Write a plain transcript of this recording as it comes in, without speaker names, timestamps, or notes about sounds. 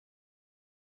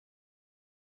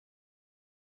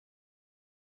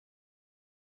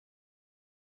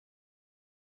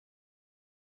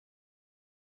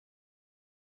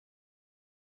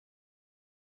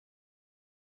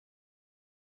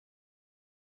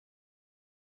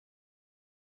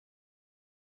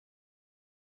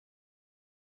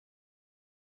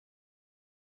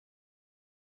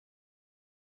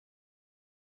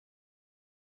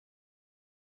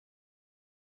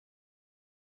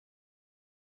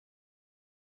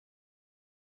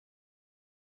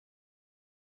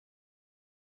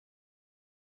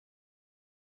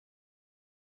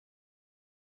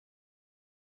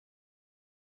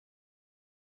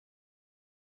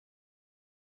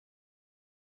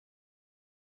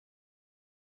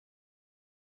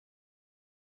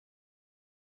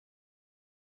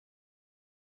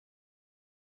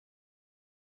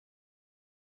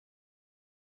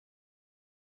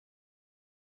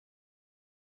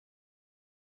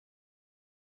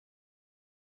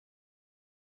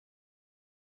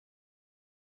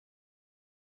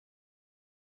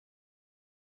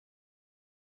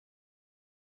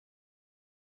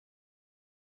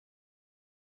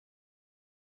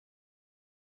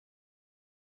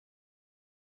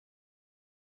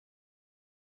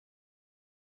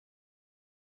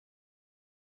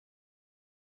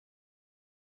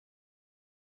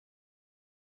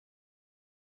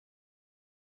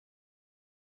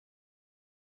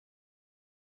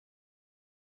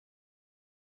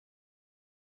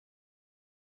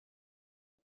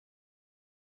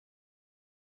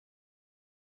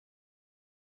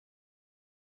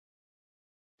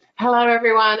Hello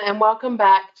everyone and welcome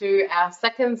back to our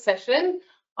second session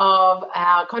of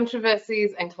our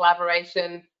Controversies and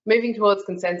Collaboration Moving Towards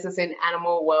Consensus in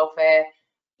Animal Welfare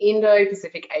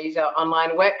Indo-Pacific Asia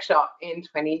online workshop in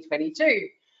 2022.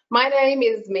 My name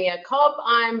is Mia Cobb.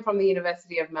 I'm from the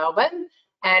University of Melbourne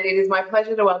and it is my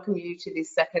pleasure to welcome you to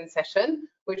this second session,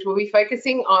 which will be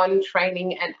focusing on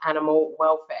training and animal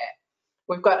welfare.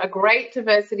 We've got a great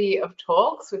diversity of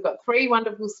talks. We've got three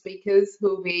wonderful speakers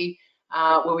who will be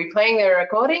playing their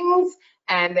recordings,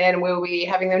 and then we'll be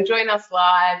having them join us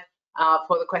live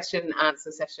for the question and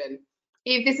answer session.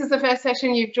 If this is the first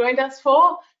session you've joined us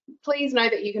for, please know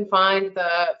that you can find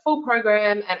the full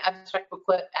program and abstract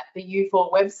booklet at the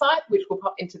UFAW website, which will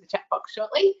pop into the chat box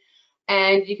shortly.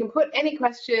 And you can put any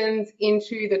questions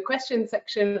into the question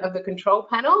section of the control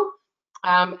panel,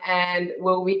 and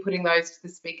we'll be putting those to the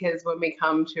speakers when we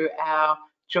come to our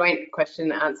joint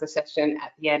question and answer session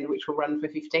at the end, which will run for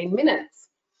 15 minutes.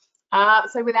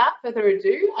 So without further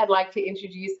ado, I'd like to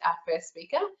introduce our first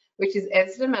speaker, which is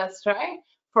Eszter Matrai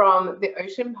from the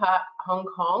Ocean Park, Hong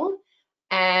Kong.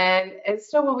 And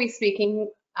Eszter will be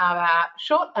speaking about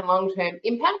short and long-term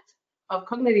impact of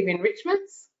cognitive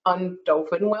enrichments on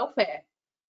dolphin welfare.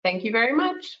 Thank you very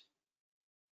much.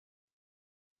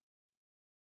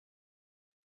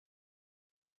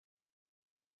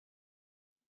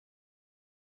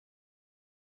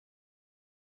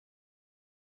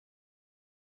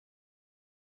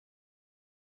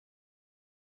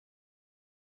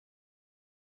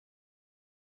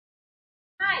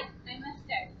 Hi, I'm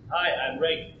Eszter. Hi, I'm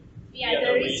Ray. We are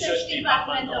the Research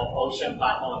Department of Ocean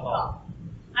Park, Hong Kong.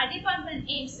 Our department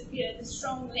aims to build a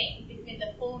strong link between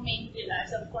the four main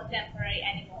pillars of contemporary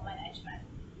animal management: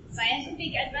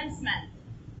 scientific advancement,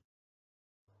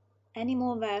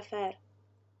 animal welfare,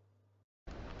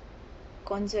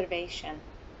 conservation,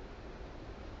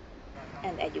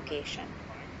 and education.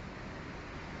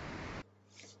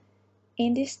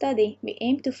 In this study, we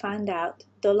aim to find out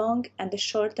the long and the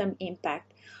short-term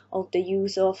impact of the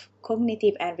use of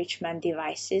cognitive enrichment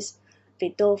devices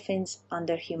with dolphins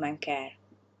under human care.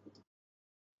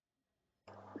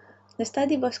 The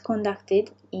study was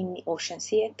conducted in the Ocean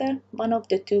Theatre, one of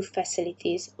the two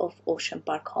facilities of Ocean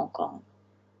Park, Hong Kong.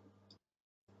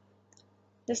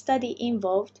 The study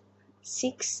involved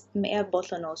 6 male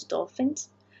bottlenose dolphins,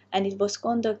 and it was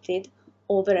conducted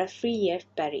over a 3-year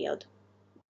period.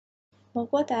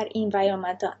 But what are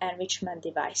environmental enrichment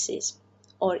devices,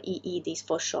 or EEDs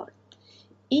for short?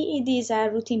 EEDs are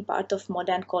a routine part of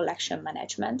modern collection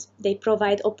management. They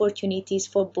provide opportunities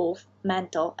for both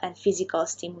mental and physical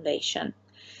stimulation.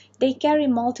 They carry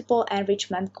multiple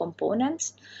enrichment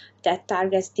components that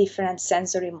target different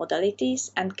sensory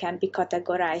modalities and can be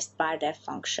categorized by their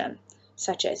function,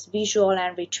 such as visual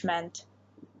enrichment,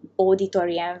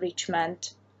 auditory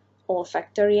enrichment,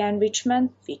 olfactory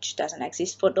enrichment, which doesn't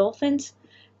exist for dolphins,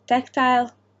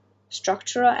 tactile,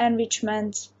 structural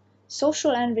enrichment,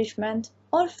 social enrichment,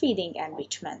 or feeding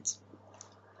enrichment.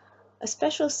 A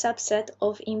special subset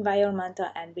of environmental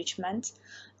enrichment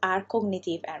are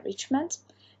cognitive enrichment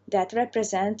that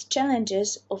represent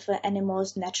challenges of an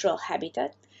animal's natural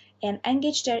habitat and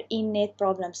engage their innate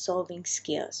problem-solving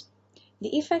skills.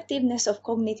 The effectiveness of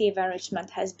cognitive enrichment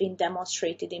has been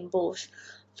demonstrated in both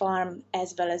farm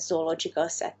as well as zoological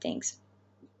settings.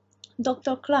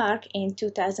 Dr. Clark in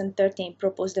 2013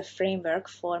 proposed a framework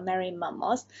for marine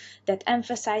mammals that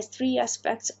emphasized 3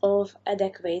 aspects of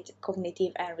adequate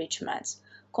cognitive enrichments: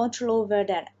 control over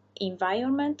their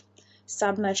environment,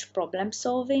 submerged problem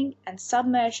solving, and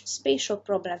submerged spatial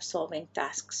problem solving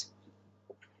tasks.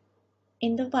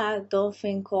 In the wild,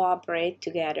 dolphins cooperate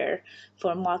together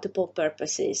for multiple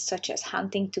purposes, such as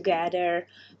hunting together,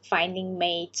 finding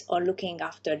mates, or looking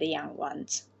after the young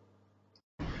ones.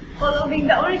 Following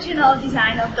the original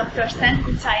design of Dr. Eszter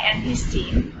Matrai and his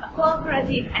team, a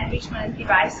cooperative enrichment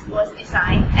device was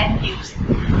designed and used.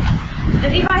 The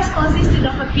device consisted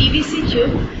of a PVC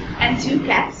tube and 2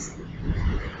 caps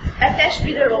attached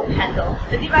with a rope handle.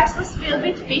 The device was filled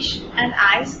with fish and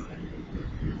ice,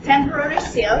 temporarily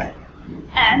sealed,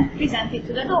 and presented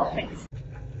to the dolphins.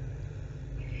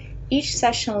 Each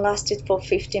session lasted for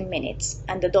 15 minutes,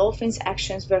 and the dolphins'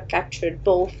 actions were captured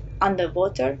both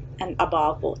underwater and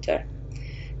above water.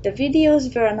 The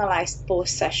videos were analyzed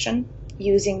post-session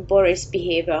using Boris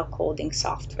behavioral coding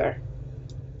software.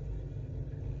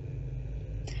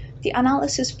 The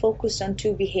analysis focused on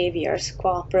 2 behaviors: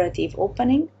 cooperative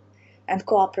opening and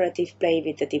cooperative play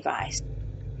with the device.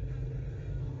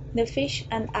 The fish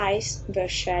and ice were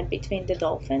shared between the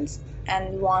dolphins,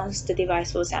 and once the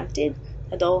device was emptied,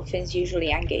 the dolphins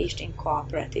usually engaged in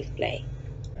cooperative play.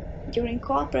 During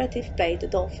cooperative play, the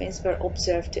dolphins were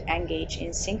observed to engage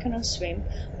in synchronous swim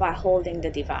while holding the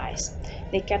device.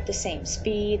 They kept the same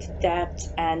speed,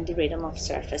 depth, and the rhythm of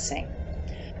surfacing.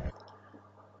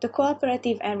 The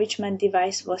cooperative enrichment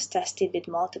device was tested with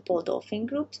multiple dolphin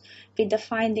groups, with the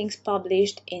findings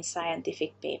published in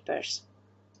scientific papers.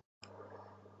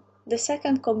 The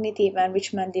second cognitive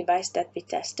enrichment device that we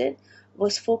tested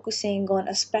was focusing on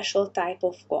a special type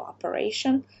of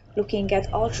cooperation, looking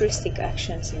at altruistic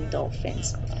actions in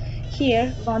dolphins. Here,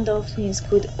 one dolphin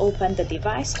could open the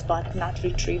device but not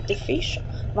retrieve the fish,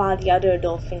 while the other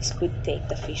dolphins could take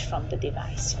the fish from the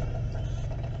device.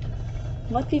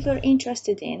 What we were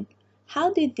interested in,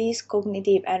 how did these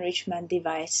cognitive enrichment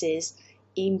devices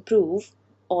improve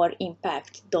or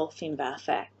impact dolphin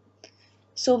welfare?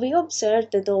 So we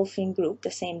observed the dolphin group,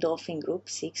 the same dolphin group,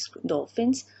 6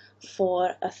 dolphins,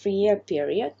 for a 3-year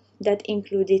period that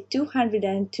included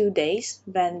 202 days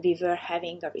when we were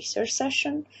having a research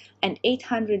session and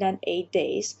 808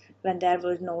 days when there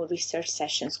were no research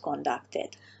sessions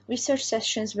conducted. Research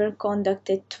sessions were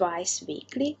conducted twice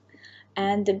weekly,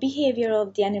 and the behavior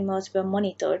of the animals were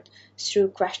monitored through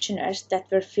questionnaires that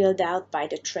were filled out by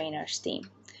the trainers team.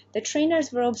 The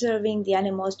trainers were observing the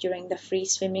animals during the free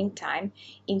swimming time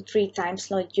in 3 time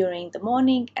slots during the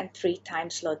morning and 3 time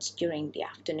slots during the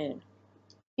afternoon.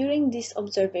 During this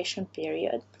observation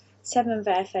period, 7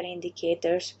 welfare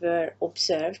indicators were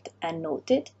observed and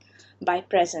noted by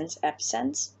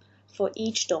presence-absence for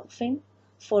each dolphin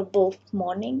for both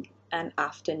morning and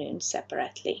afternoon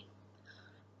separately.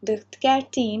 The care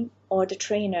team or the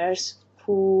trainers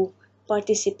who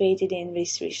participated in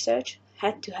this research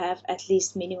had to have at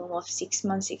least minimum of 6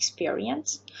 months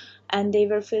experience, and they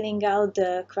were filling out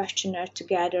the questionnaire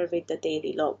together with the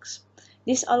daily logs.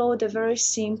 This allowed a very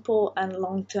simple and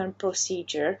long-term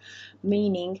procedure,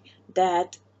 meaning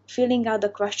that filling out the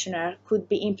questionnaire could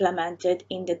be implemented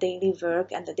in the daily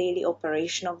work and the daily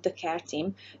operation of the care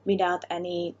team without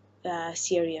any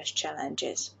serious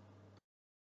challenges.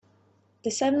 The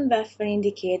 7 welfare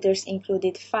indicators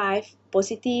included 5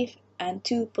 positive and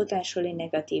 2 potentially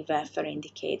negative welfare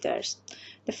indicators.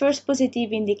 The first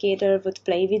positive indicator would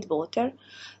play with water.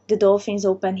 The dolphins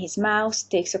open his mouth,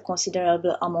 takes a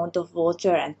considerable amount of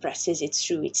water and presses it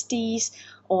through its teeth,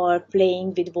 or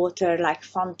playing with water like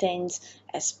fountains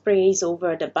as sprays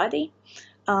over the body.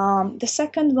 The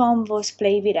second one was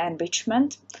play with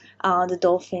enrichment. The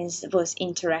dolphins was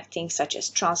interacting, such as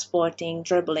transporting,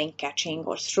 dribbling, catching,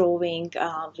 or throwing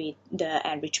with the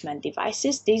enrichment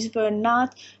devices. These were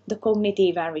not the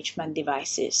cognitive enrichment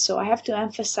devices. So I have to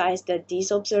emphasize that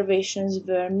these observations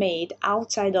were made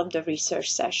outside of the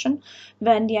research session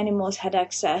when the animals had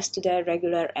access to their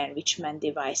regular enrichment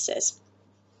devices.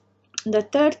 The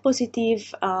third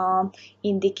positive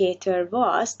indicator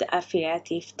was the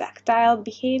affiliative tactile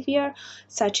behavior,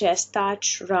 such as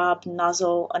touch, rub,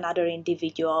 nuzzle another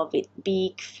individual with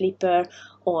beak, flipper,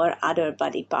 or other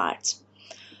body parts.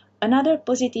 Another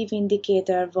positive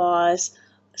indicator was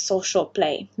social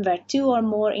play, where 2 or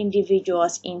more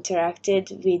individuals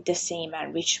interacted with the same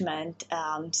enrichment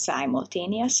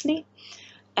simultaneously.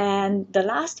 And the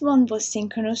last one was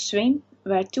synchronous swim,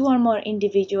 where 2 or more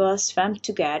individuals swam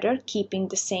together, keeping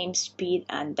the same speed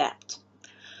and depth.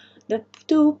 The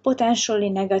 2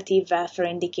 potentially negative welfare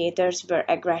indicators were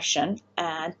aggression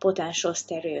and potential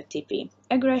stereotypy.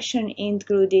 Aggression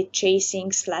included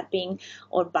chasing, slapping,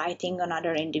 or biting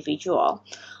another individual.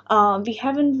 We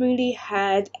haven't really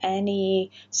had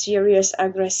any serious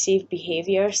aggressive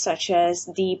behavior, such as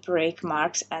deep rake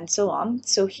marks and so on.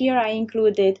 So here I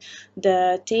included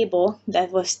the table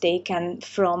that was taken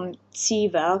from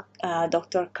CSIRO,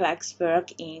 Dr. Clegg's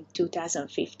work in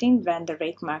 2015, when the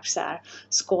rake marks are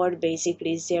scored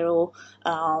basically 0,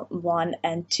 1,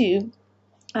 and 2.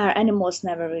 Our animals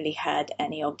never really had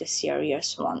any of the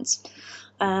serious ones.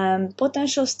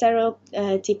 Potential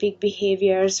stereotypic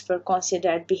behaviors were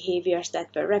considered behaviors that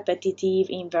were repetitive,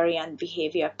 invariant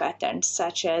behavior patterns,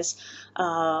 such as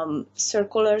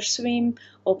circular swim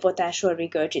or potential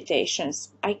regurgitations.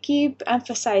 I keep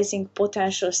emphasizing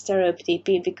potential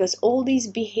stereotypy because all these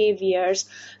behaviors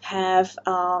have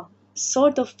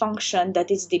sort of function that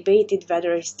is debated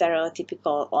whether it's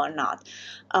stereotypical or not.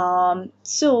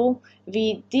 So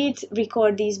we did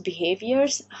record these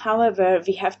behaviors. However,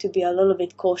 we have to be a little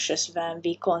bit cautious when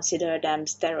we consider them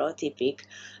stereotypic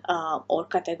or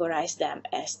categorize them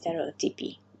as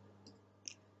stereotypy.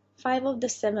 5 of the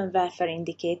 7 welfare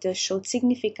indicators showed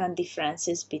significant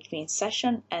differences between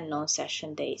session and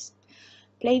non-session days.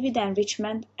 Play with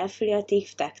enrichment,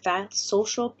 affiliative tactile,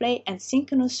 social play, and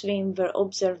synchronous swim were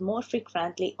observed more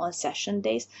frequently on session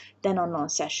days than on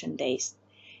non-session days.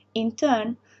 In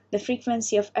turn, the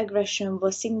frequency of aggression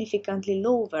was significantly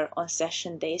lower on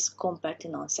session days compared to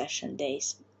non-session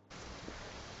days.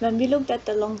 When we looked at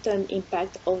the long-term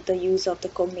impact of the use of the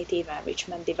cognitive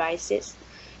enrichment devices,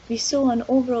 we saw an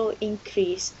overall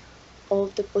increase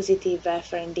of the positive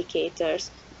welfare indicators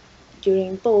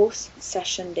during both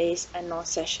session days and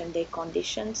non-session day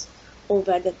conditions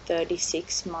over the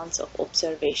 36 months of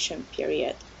observation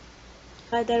period.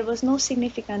 While there was no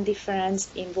significant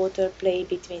difference in water play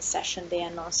between session day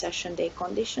and non-session day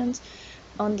conditions,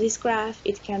 on this graph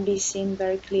it can be seen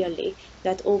very clearly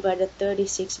that over the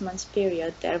 36 months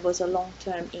period there was a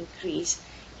long-term increase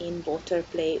in water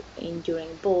play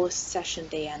during both session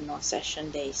day and non-session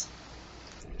days.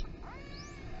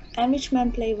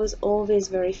 Enrichment play was always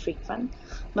very frequent,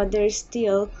 but there is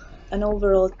still an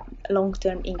overall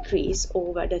long-term increase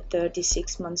over the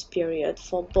 36 months period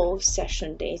for both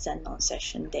session days and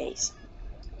non-session days.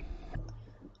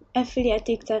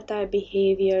 Affiliative tactile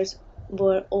behaviors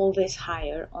were always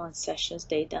higher on sessions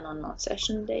day than on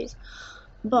non-session days,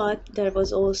 but there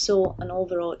was also an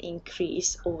overall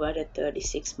increase over the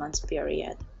 36 months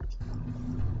period.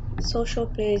 Social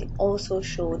play also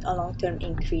showed a long-term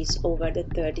increase over the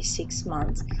 36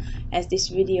 months. As this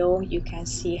video, you can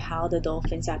see how the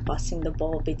dolphins are passing the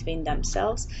ball between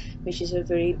themselves, which is a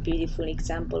very beautiful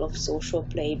example of social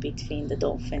play between the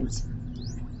dolphins.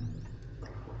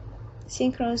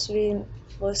 Synchronous swim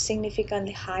was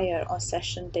significantly higher on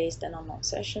session days than on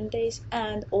non-session days,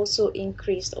 and also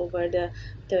increased over the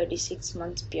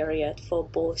 36-month period for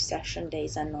both session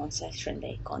days and non-session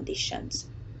day conditions.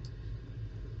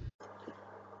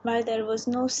 While there was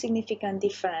no significant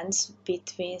difference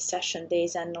between session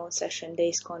days and non-session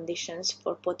days conditions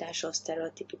for potential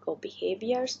stereotypical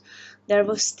behaviors, there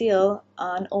was still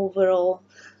an overall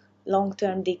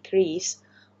long-term decrease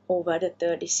over the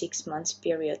 36 months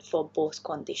period for both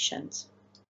conditions.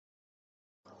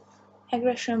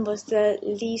 Aggression was the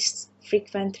least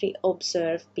frequently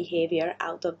observed behavior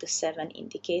out of the 7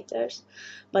 indicators,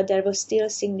 but there was still a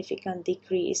significant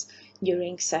decrease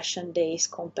during session days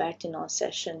compared to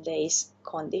non-session days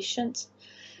conditions,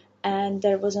 and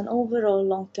there was an overall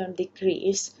long-term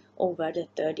decrease over the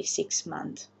 36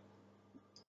 months.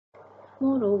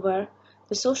 Moreover,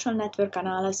 the social network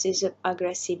analysis of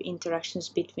aggressive interactions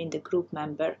between the group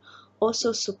members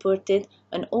also supported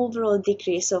an overall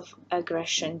decrease of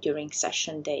aggression during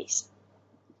session days.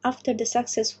 After the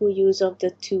successful use of the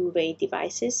two-way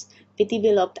devices, we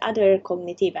developed other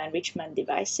cognitive enrichment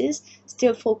devices,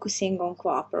 still focusing on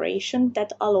cooperation,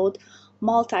 that allowed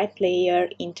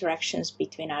multiplayer interactions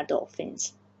between our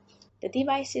dolphins. The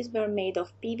devices were made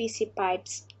of PVC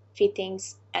pipes,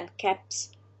 fittings, and caps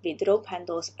with rope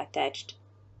handles attached.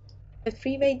 The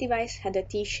three-way device had a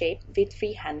T-shape with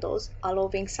 3 handles,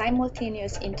 allowing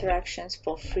simultaneous interactions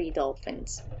for 3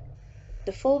 dolphins.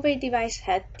 The four-way device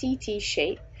had TT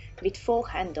shape with 4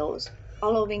 handles,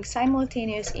 allowing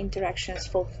simultaneous interactions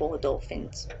for 4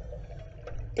 dolphins.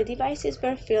 The devices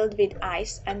were filled with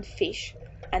ice and fish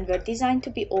and were designed to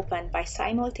be opened by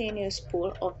simultaneous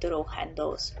pull of the rope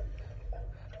handles.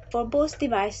 For both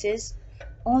devices,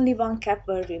 only one cap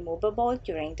were removable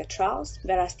during the trials,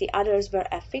 whereas the others were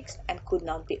affixed and could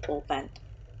not be opened.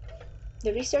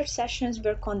 The research sessions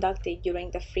were conducted during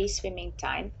the free swimming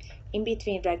time in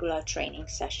between regular training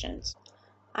sessions.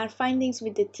 Our findings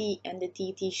with the T and the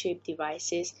TT-shaped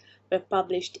devices were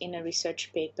published in a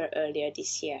research paper earlier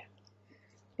this year.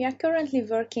 We are currently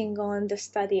working on the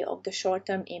study of the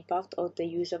short-term impact of the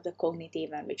use of the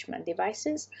cognitive enrichment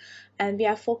devices, and we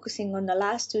are focusing on the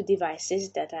last 2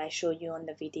 devices that I showed you on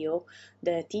the video,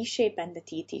 the T-shape and the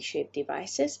TT-shaped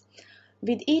devices.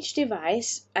 With each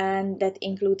device, and that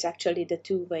includes actually the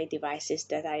two-way devices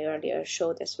that I earlier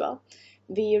showed as well,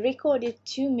 we recorded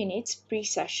 2 minutes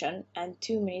pre-session and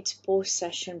 2 minutes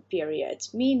post-session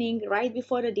periods, meaning right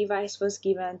before the device was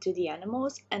given to the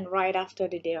animals and right after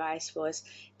the device was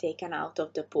taken out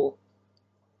of the pool.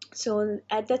 So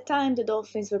at that time, the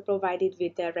dolphins were provided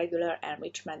with their regular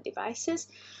enrichment devices.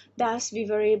 Thus, we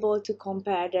were able to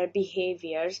compare their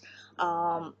behaviors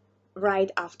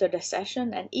right after the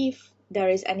session, and if there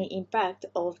is any impact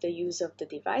of the use of the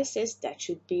devices, that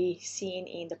should be seen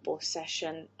in the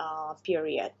post-session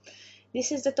period.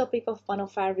 This is the topic of one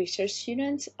of our research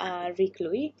students, Rick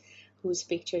Louis, whose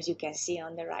pictures you can see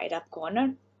on the right up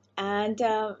corner. And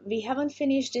we haven't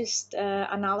finished this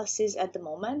analysis at the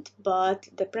moment, but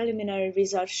the preliminary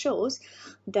result shows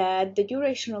that the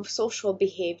duration of social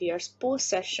behaviors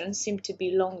post-session seemed to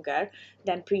be longer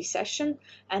than pre-session,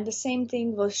 and the same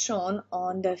thing was shown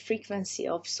on the frequency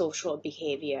of social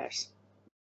behaviors.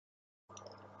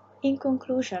 In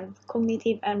conclusion,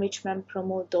 cognitive enrichment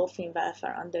promotes dolphin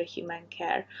welfare under human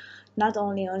care, not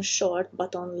only on short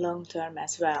but on long term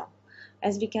as well.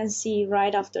 As we can see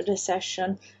right after the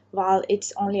session, while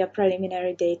it's only a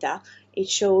preliminary data, it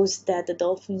shows that the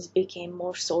dolphins became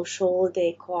more social,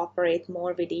 they cooperate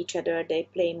more with each other, they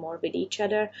play more with each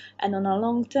other, and on a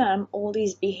long term, all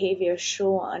these behaviors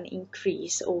show an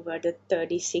increase over the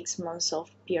 36 months of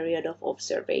period of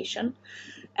observation.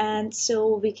 And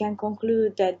so we can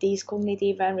conclude that these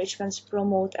cognitive enrichments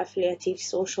promote affiliative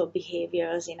social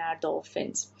behaviors in our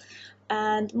dolphins.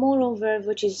 And moreover,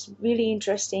 which is really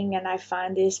interesting, and I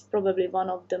find this probably one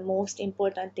of the most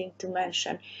important things to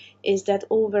mention, is that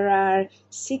over our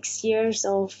 6 years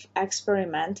of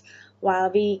experiment,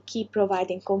 while we keep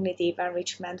providing cognitive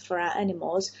enrichment for our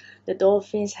animals, the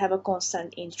dolphins have a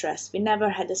constant interest. We never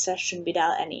had a session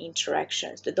without any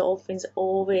interactions. The dolphins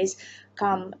always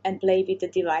come and play with the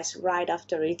device right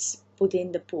after it's put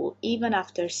in the pool, even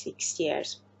after 6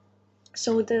 years.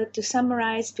 So to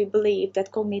summarize, we believe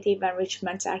that cognitive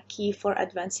enrichments are key for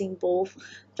advancing both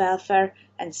welfare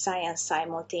and science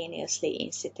simultaneously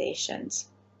in cetaceans.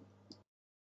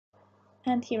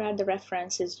 And here are the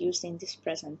references used in this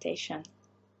presentation.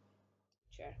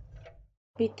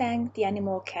 We thank the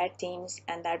animal care teams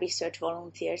and our research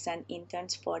volunteers and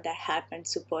interns for their help and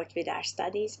support with our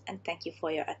studies, and thank you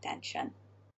for your attention.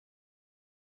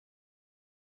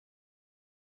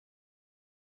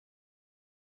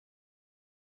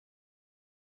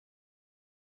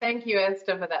 Thank you,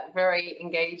 Eszter, for that very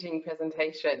engaging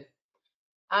presentation.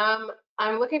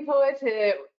 I'm looking forward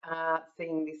to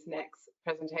seeing this next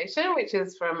presentation, which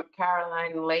is from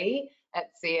Caroline Lee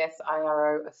at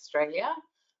CSIRO Australia,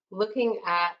 looking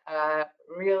at a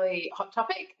really hot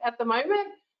topic at the moment,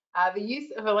 the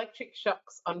use of electric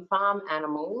shocks on farm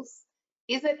animals.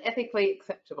 Is it ethically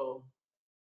acceptable?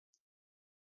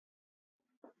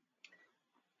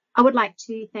 I would like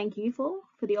to thank UFAW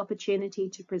for the opportunity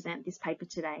to present this paper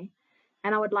today,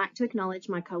 and I would like to acknowledge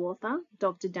my co-author,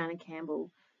 Dr. Dana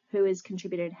Campbell, who has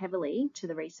contributed heavily to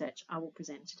the research I will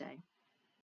present today.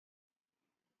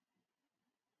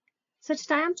 So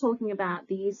today I'm talking about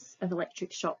the use of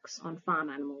electric shocks on farm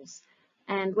animals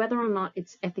and whether or not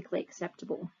it's ethically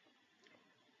acceptable.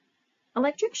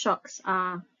 Electric shocks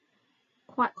are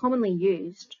quite commonly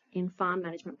used in farm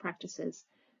management practices.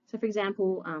 So for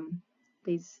example,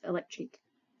 these electric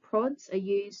prods are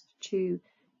used to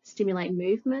stimulate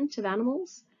movement of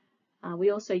animals. We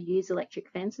also use electric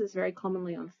fences very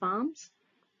commonly on farms.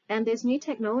 And there's new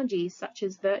technologies such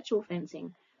as virtual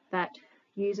fencing that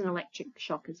use an electric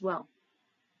shock as well.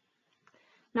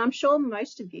 Now, I'm sure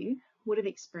most of you would have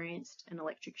experienced an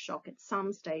electric shock at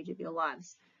some stage of your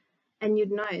lives, and you'd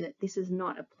know that this is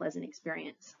not a pleasant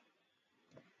experience.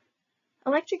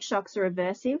 Electric shocks are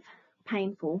aversive,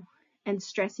 painful, and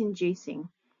stress-inducing,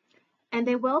 and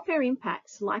their welfare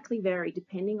impacts likely vary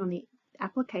depending on the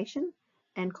application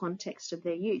and context of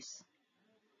their use.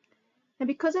 And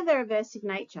because of their aversive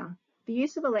nature, the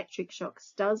use of electric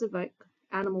shocks does evoke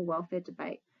animal welfare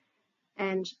debate,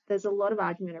 and there's a lot of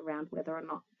argument around whether or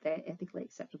not they're ethically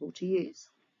acceptable to use.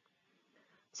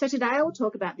 So today I will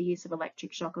talk about the use of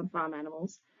electric shock on farm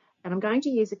animals, and I'm going to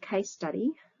use a case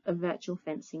study of virtual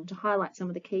fencing to highlight some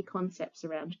of the key concepts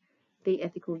around the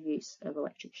ethical use of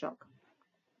electric shock.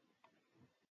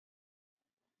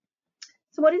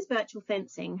 So what is virtual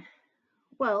fencing?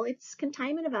 Well, it's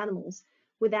containment of animals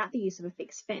without the use of a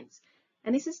fixed fence.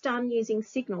 And this is done using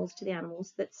signals to the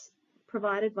animals that's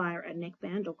provided via a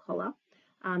neckband or collar.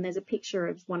 There's a picture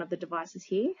of one of the devices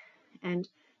here, and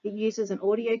it uses an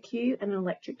audio cue and an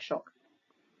electric shock.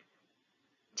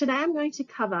 Today I'm going to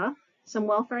cover some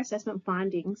welfare assessment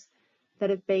findings that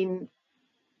have been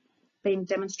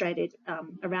demonstrated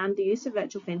around the use of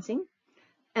virtual fencing,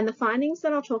 and the findings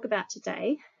that I'll talk about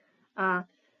today are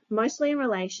mostly in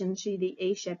relation to the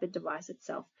eShepherd device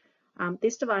itself.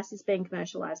 This device is being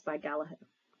commercialised by Gallagher.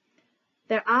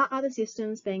 There are other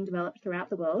systems being developed throughout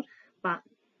the world, but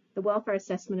the welfare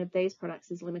assessment of these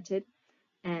products is limited,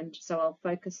 and so I'll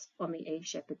focus on the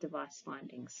eShepherd device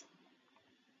findings.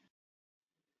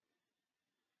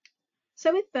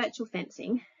 So with virtual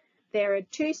fencing, there are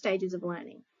two stages of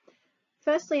learning.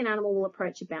 Firstly, an animal will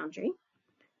approach a boundary.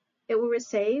 It will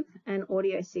receive an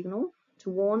audio signal to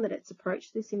warn that it's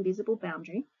approached this invisible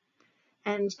boundary.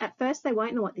 And at first they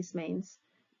won't know what this means,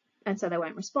 and so they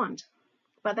won't respond.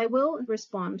 But they will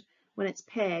respond when it's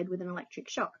paired with an electric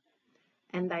shock,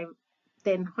 and they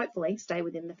then hopefully stay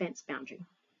within the fence boundary.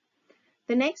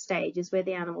 The next stage is where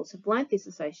the animals have learnt this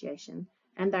association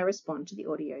and they respond to the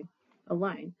audio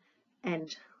alone,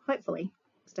 and hopefully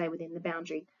stay within the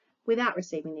boundary without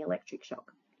receiving the electric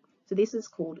shock. So this is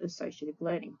called associative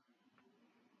learning.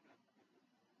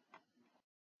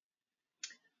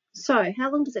 So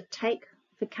how long does it take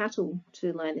for cattle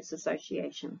to learn this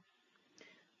association?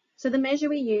 So the measure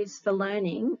we use for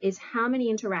learning is how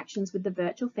many interactions with the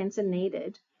virtual fence are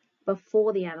needed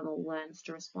before the animal learns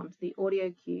to respond to the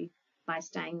audio cue by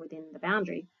staying within the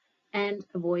boundary and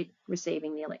avoid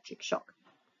receiving the electric shock.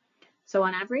 So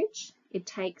on average, it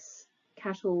takes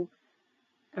cattle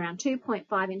around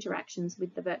 2.5 interactions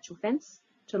with the virtual fence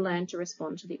to learn to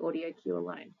respond to the audio cue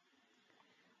alone.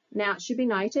 Now, it should be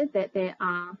noted that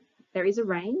there is a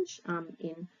range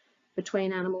in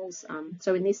between animals.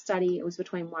 So in this study, it was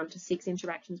between 1 to 6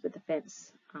 interactions with the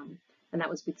fence, and that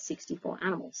was with 64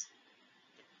 animals.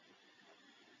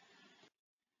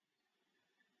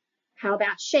 How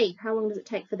about sheep? How long does it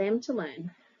take for them to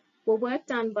learn? Well, work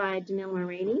done by Danilo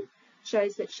Marini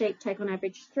shows that sheep take on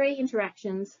average 3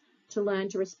 interactions to learn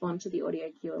to respond to the audio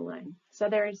cue alone. So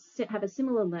they have a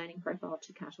similar learning profile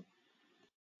to cattle.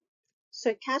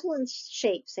 So cattle and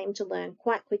sheep seem to learn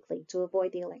quite quickly to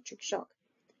avoid the electric shock.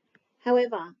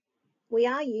 However, we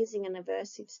are using an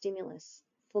aversive stimulus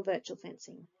for virtual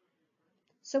fencing.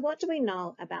 So what do we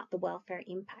know about the welfare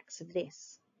impacts of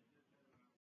this?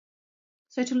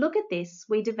 So to look at this,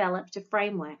 we developed a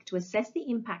framework to assess the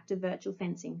impact of virtual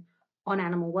fencing on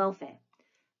animal welfare.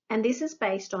 And this is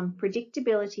based on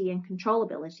predictability and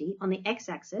controllability on the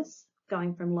x-axis,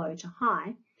 going from low to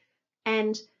high,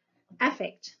 and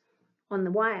affect on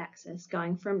the y-axis,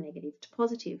 going from negative to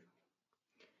positive.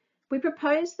 We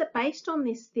propose that based on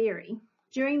this theory,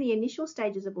 during the initial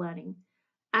stages of learning,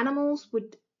 animals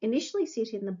would initially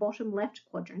sit in the bottom left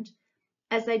quadrant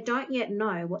as they don't yet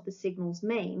know what the signals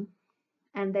mean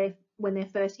and when they're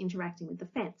first interacting with the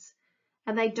fence,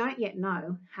 and they don't yet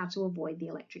know how to avoid the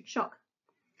electric shock.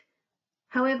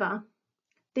 However,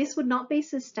 this would not be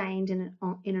sustained in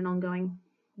an ongoing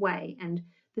way, and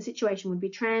the situation would be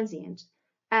transient,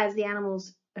 as the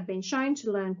animals have been shown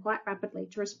to learn quite rapidly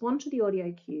to respond to the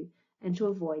audio cue and to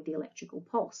avoid the electrical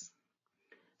pulse.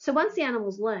 So once the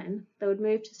animals learn, they would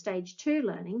move to stage 2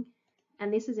 learning,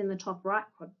 and this is in the top right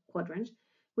quadrant,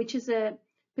 which is a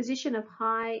position of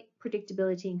high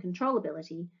predictability and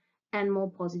controllability and more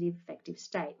positive affective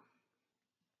state.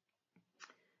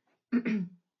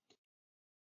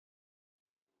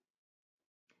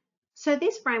 So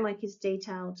this framework is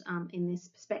detailed in this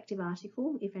perspective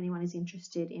article if anyone is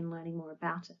interested in learning more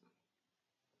about it.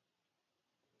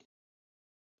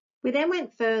 We then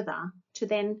went further to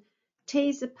then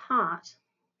tease apart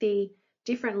the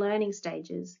different learning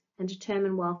stages and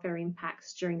determine welfare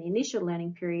impacts during the initial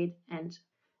learning period and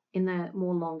in the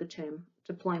more longer term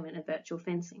deployment of virtual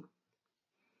fencing.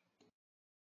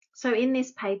 So in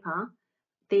this paper,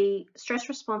 the stress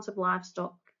response of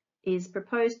livestock is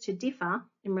proposed to differ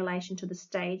in relation to the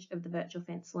stage of the virtual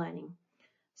fence learning.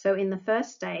 So in the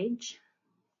first stage,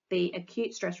 the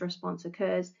acute stress response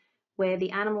occurs where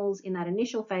the animals in that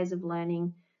initial phase of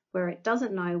learning, where it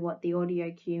doesn't know what the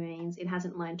audio cue means, it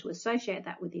hasn't learned to associate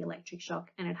that with the electric shock,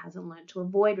 and it hasn't learned to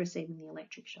avoid receiving the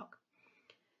electric shock.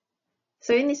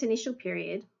 So in this initial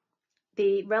period,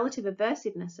 the relative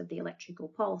aversiveness of the electrical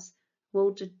pulse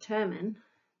will determine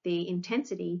the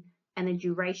intensity and the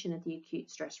duration of the acute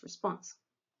stress response.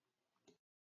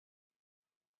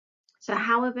 So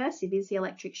how aversive is the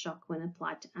electric shock when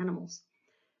applied to animals?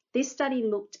 This study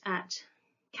looked at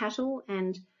cattle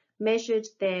and measured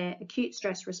their acute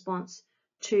stress response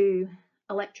to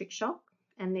electric shock,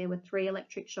 and there were 3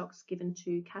 electric shocks given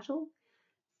to cattle.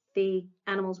 The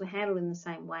animals were handled in the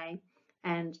same way,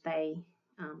 and they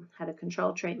had a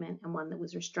control treatment and one that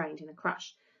was restrained in a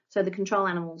crush. So the control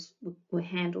animals were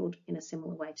handled in a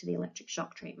similar way to the electric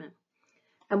shock treatment.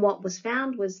 And what was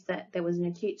found was that there was an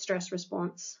acute stress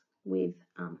response with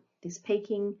this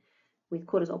peaking, with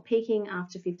cortisol peaking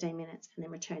after 15 minutes and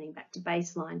then returning back to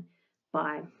baseline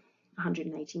by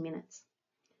 180 minutes.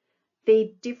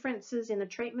 The differences in the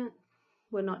treatment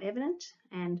were not evident,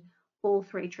 and all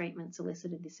 3 treatments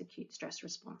elicited this acute stress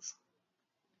response.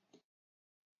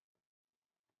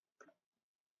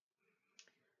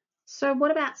 So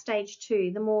what about stage 2?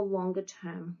 The more longer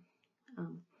term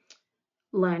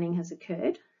learning has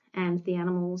occurred, and the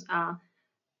animals are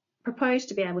proposed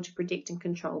to be able to predict and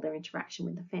control their interaction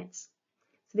with the fence.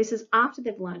 So this is after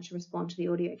they've learned to respond to the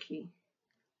audio cue.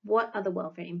 What are the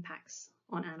welfare impacts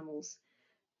on animals?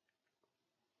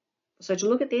 So to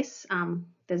look at this,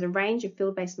 there's a range of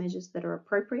field-based measures that are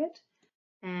appropriate,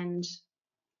 and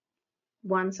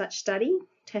one such study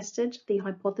tested the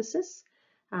hypothesis.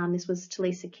 This was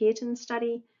Talisa Kearton's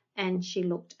study, and she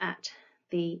looked at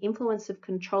the influence of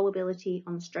controllability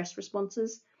on stress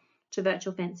responses to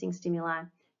virtual fencing stimuli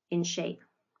in sheep.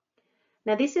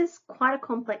 Now this is quite a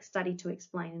complex study to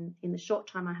explain in the short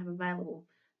time I have available,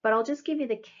 but I'll just give you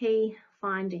the key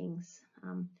findings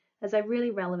as they're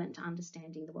really relevant to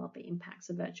understanding the welfare impacts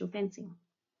of virtual fencing.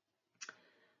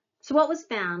 So what was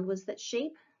found was that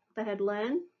sheep that had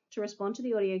learned to respond to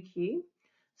the audio cue,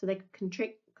 so they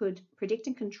could predict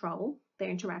and control their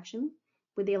interaction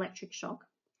with the electric shock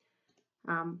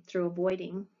through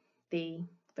avoiding the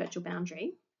virtual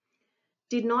boundary,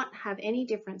 did not have any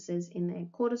differences in their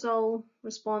cortisol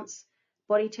response,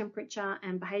 body temperature,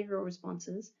 and behavioural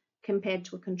responses compared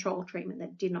to a control treatment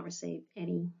that did not receive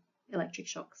any electric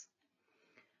shocks.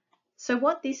 So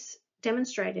what this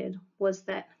demonstrated was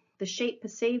that the sheep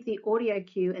perceived the audio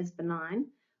cue as benign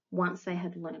once they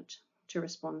had learnt to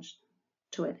respond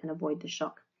to it and avoid the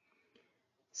shock.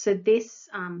 So this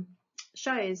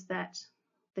shows that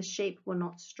the sheep were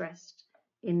not stressed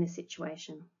in this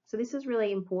situation. So this is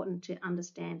really important to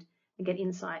understand and get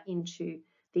insight into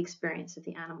the experience of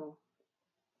the animal.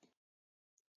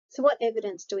 So what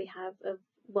evidence do we have of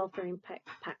welfare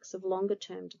impacts of longer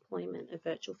term deployment of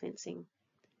virtual fencing?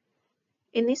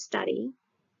 In this study,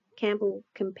 Campbell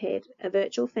compared a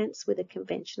virtual fence with a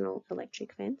conventional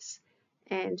electric fence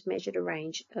and measured a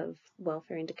range of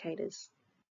welfare indicators.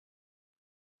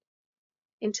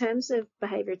 In terms of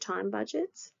behaviour time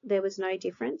budgets, there was no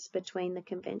difference between the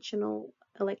conventional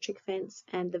electric fence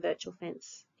and the virtual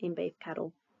fence in beef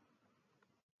cattle.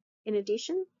 In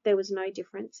addition, there was no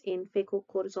difference in fecal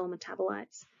cortisol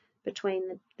metabolites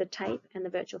between the tape and the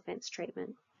virtual fence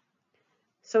treatment.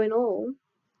 So in all,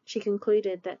 she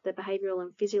concluded that the behavioural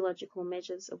and physiological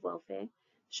measures of welfare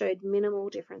showed minimal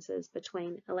differences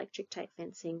between electric tape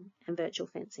fencing and virtual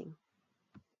fencing.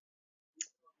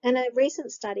 And a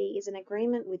recent study is in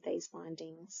agreement with these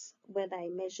findings, where they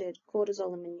measured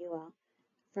cortisol and manure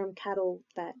from cattle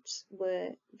that were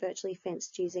virtually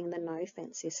fenced using the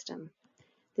no-fence system.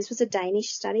 This was a Danish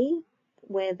study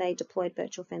where they deployed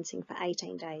virtual fencing for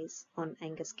 18 days on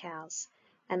Angus cows,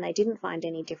 and they didn't find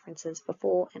any differences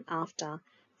before and after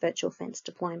virtual fence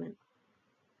deployment.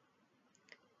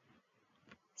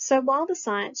 So while the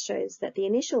science shows that the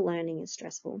initial learning is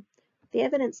stressful, the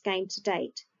evidence gained to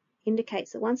date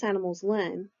indicates that once animals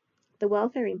learn, the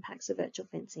welfare impacts of virtual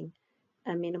fencing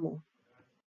are minimal.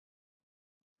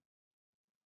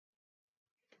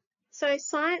 So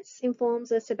science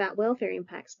informs us about welfare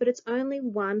impacts, but it's only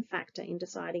one factor in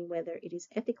deciding whether it is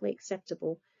ethically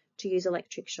acceptable to use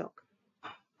electric shock.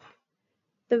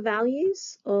 The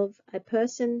values of a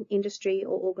person, industry,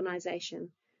 or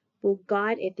organisation will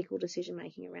guide ethical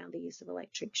decision-making around the use of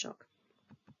electric shock.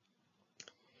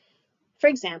 For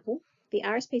example, the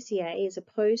RSPCA is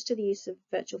opposed to the use of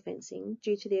virtual fencing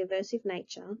due to the aversive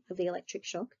nature of the electric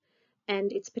shock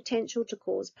and its potential to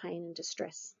cause pain and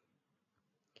distress.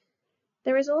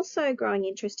 There is also growing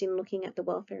interest in looking at the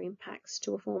welfare impacts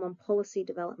to reform on policy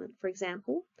development. For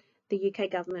example, the UK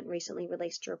government recently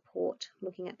released a report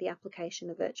looking at the application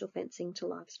of virtual fencing to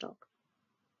livestock.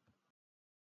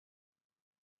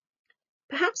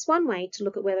 Perhaps one way to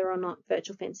look at whether or not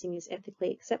virtual fencing is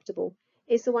ethically acceptable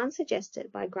is the one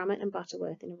suggested by Grummett and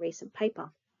Butterworth in a recent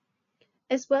paper.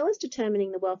 As well as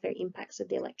determining the welfare impacts of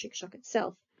the electric shock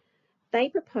itself, they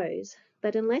propose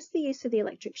that unless the use of the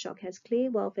electric shock has clear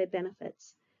welfare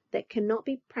benefits that cannot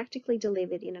be practically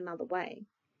delivered in another way,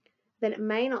 then it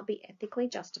may not be ethically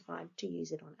justified to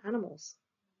use it on animals.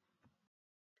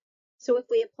 So if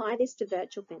we apply this to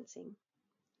virtual fencing,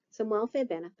 some welfare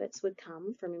benefits would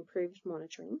come from improved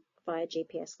monitoring via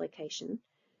GPS location,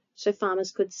 so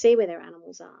farmers could see where their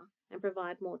animals are and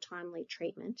provide more timely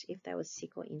treatment if they were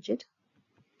sick or injured.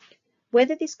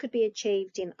 Whether this could be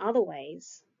achieved in other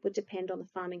ways would depend on the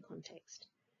farming context.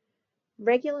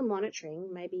 Regular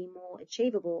monitoring may be more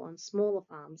achievable on smaller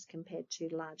farms compared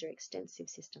to larger extensive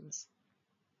systems.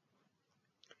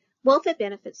 Welfare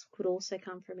benefits could also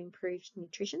come from improved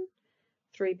nutrition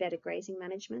through better grazing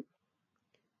management.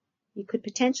 You could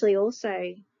potentially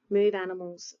also move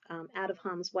animals out of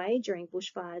harm's way during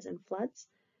bushfires and floods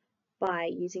by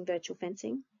using virtual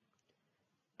fencing.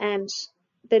 And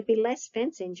there'd be less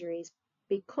fence injuries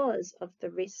because of the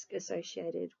risk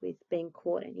associated with being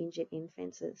caught and injured in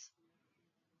fences.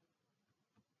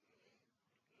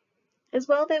 As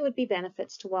well, there would be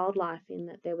benefits to wildlife in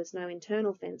that there was no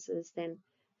internal fences, then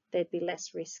there'd be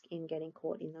less risk in getting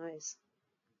caught in those.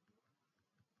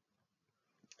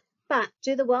 But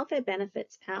do the welfare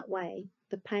benefits outweigh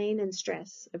the pain and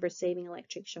stress of receiving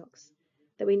electric shocks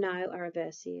that we know are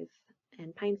aversive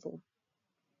and painful?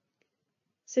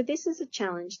 So this is a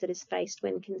challenge that is faced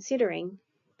when considering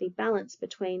the balance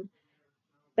between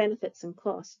benefits and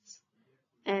costs.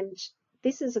 And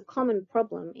this is a common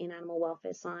problem in animal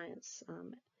welfare science.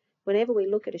 Whenever we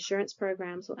look at assurance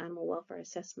programs or animal welfare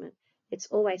assessment, it's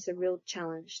always a real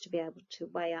challenge to be able to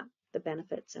weigh up the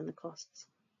benefits and the costs.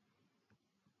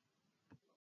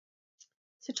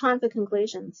 So time for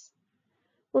conclusions.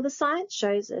 Well, the science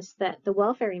shows us that the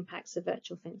welfare impacts of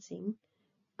virtual fencing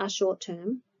are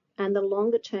short-term and the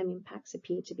longer-term impacts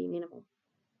appear to be minimal.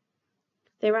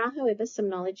 There are, however, some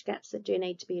knowledge gaps that do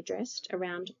need to be addressed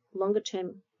around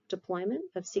longer-term deployment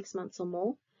of 6 months or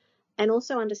more, and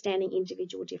also understanding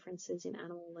individual differences in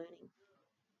animal learning.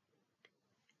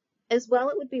 As well,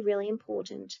 it would be really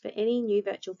important for any new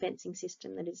virtual fencing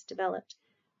system that is developed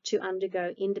to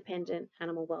undergo independent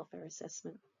animal welfare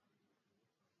assessment.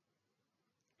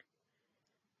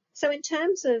 So in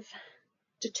terms of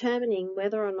determining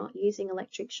whether or not using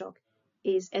electric shock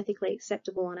is ethically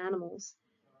acceptable on animals,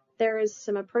 there is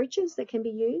some approaches that can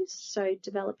be used. So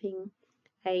developing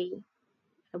a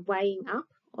weighing up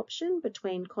option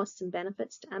between costs and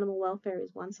benefits to animal welfare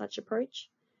is one such approach.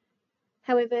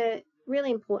 However,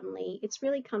 really importantly, it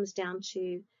really comes down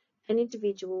to an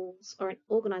individual's or an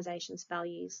organisation's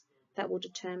values that will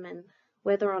determine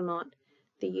whether or not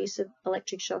the use of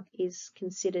electric shock is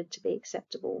considered to be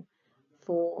acceptable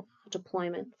for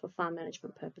deployment for farm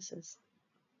management purposes.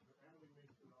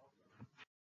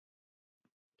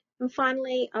 And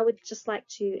finally, I would just like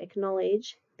to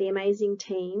acknowledge the amazing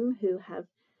team who have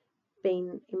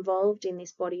been involved in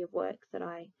this body of work that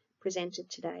I presented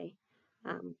today,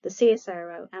 the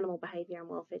CSIRO, Animal Behaviour and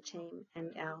Welfare team, and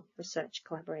our research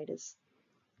collaborators.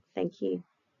 Thank you.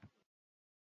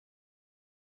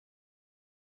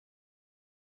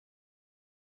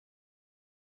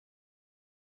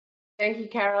 Thank you,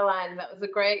 Caroline. That was a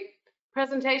great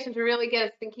presentation to really get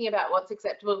us thinking about what's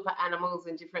acceptable for animals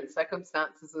in different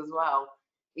circumstances as well.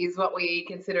 Is what we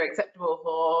consider acceptable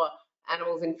for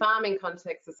animals in farming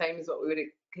context the same as what we would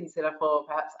consider for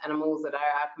perhaps animals that are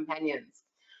our companions?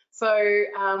 So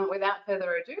without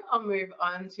further ado, I'll move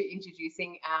on to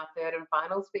introducing our third and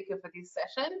final speaker for this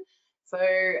session. So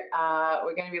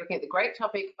we're going to be looking at the great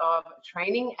topic of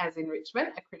training as enrichment,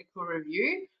 a critical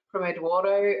review from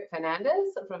Eduardo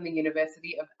Fernandez from the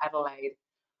University of Adelaide.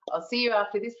 I'll see you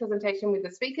after this presentation with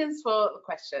the speakers for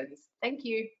questions. Thank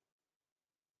you.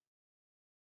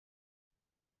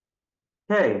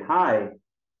 Okay, hi.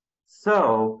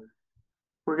 So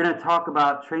we're going to talk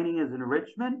about training as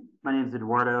enrichment. My name is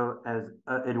Eduardo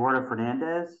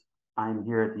Fernandez. I'm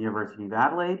here at the University of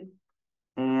Adelaide,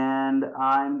 and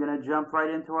I'm going to jump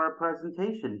right into our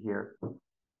presentation here.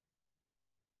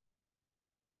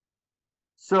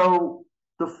 So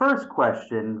the first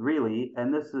question really,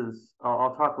 and this is,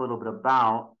 I'll talk a little bit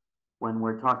about when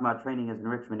we're talking about training as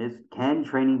enrichment, is can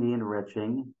training be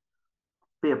enriching?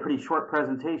 Be a pretty short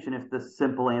presentation if the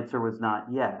simple answer was not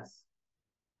yes.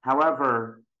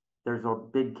 However, there's a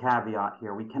big caveat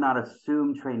here. We cannot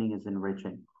assume training is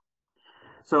enriching.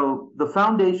 So the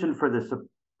foundation for this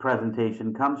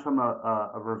presentation comes from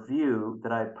a review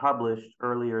that I published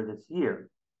earlier this year.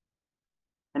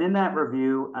 And in that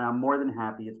review, I'm more than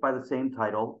happy, it's by the same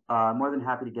title, more than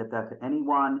happy to get that to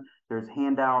anyone. There's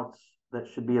handouts that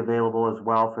should be available as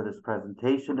well for this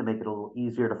presentation to make it a little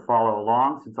easier to follow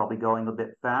along since I'll be going a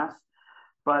bit fast.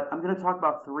 But I'm going to talk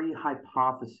about 3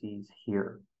 hypotheses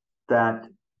here that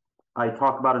I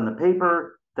talk about in the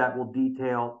paper that will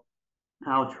detail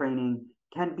how training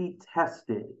can be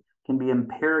tested, can be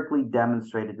empirically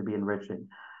demonstrated to be enriching.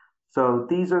 So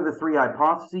these are the 3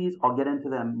 hypotheses. I'll get into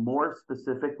them more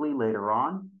specifically later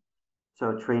on.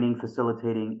 So training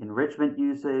facilitating enrichment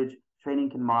usage,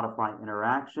 training can modify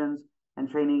interactions, and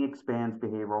training expands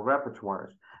behavioral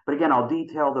repertoires. But again, I'll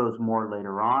detail those more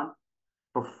later on.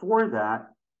 Before that,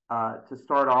 to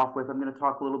start off with, I'm going to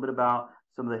talk a little bit about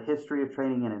some of the history of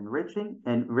training and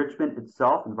enrichment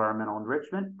itself, environmental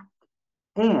enrichment.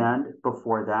 And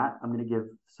before that, I'm going to give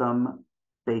some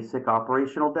basic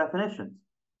operational definitions.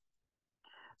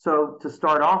 So to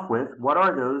start off with, what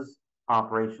are those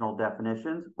operational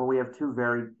definitions? Well, we have 2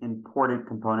 very important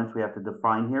components we have to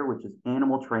define here, which is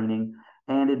animal training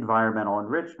and environmental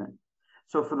enrichment.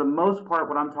 So for the most part,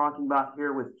 what I'm talking about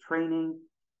here with training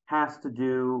has to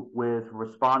do with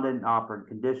respondent and operant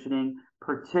conditioning,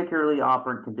 particularly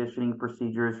operant conditioning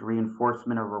procedures,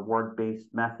 reinforcement or reward-based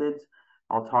methods.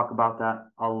 I'll talk about that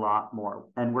a lot more.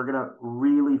 And we're going to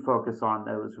really focus on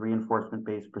those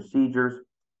reinforcement-based procedures.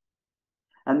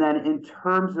 And then in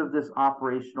terms of this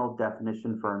operational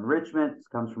definition for enrichment, this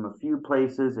comes from a few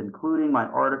places, including my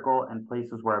article and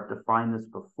places where I've defined this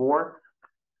before.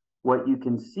 What you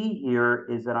can see here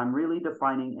is that I'm really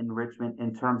defining enrichment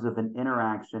in terms of an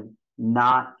interaction,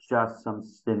 not just some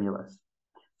stimulus.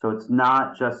 So it's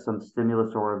not just some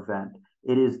stimulus or event.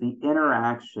 It is the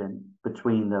interaction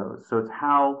between those. So it's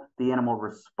how the animal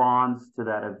responds to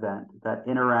that event, that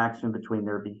interaction between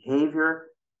their behavior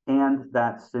and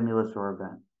that stimulus or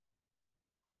event.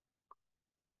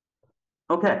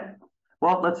 Okay,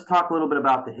 well, let's talk a little bit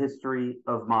about the history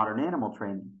of modern animal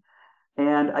training.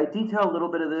 And I detail a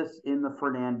little bit of this in the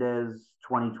Fernandez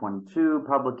 2022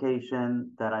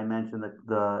 publication that I mentioned,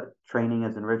 the Training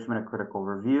as Enrichment, a Critical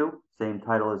Review, same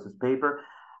title as this paper.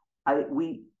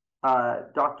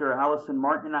 Dr. Allison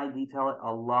Martin and I detail it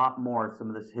a lot more,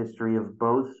 some of this history of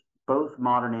both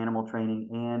modern animal training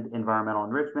and environmental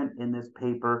enrichment in this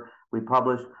paper we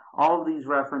published. All of these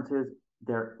references,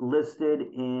 they're listed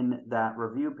in that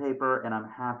review paper, and I'm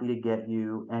happy to get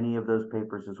you any of those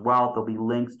papers as well. There'll be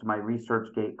links to my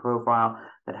ResearchGate profile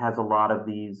that has a lot of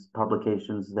these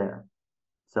publications there.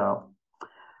 So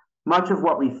much of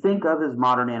what we think of as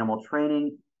modern animal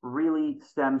training really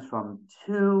stems from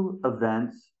two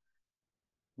events.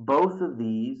 Both of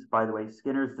these, by the way,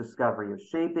 Skinner's discovery of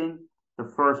shaping,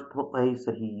 the first place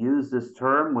that he used this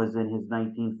term was in his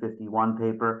 1951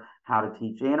 paper, How to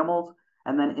Teach Animals.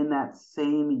 And then in that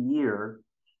same year,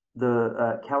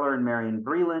 Keller and Marion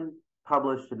Breland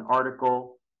published an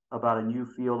article about a new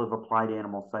field of applied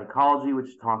animal psychology,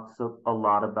 which talks a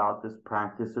lot about this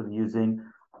practice of using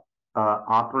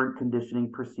operant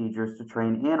conditioning procedures to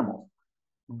train animals.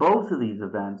 Both of these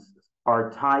events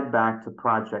are tied back to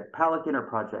Project Pelican or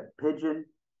Project Pigeon,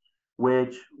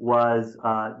 which was,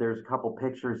 there's a couple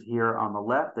pictures here on the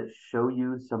left that show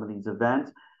you some of these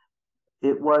events.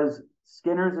 It was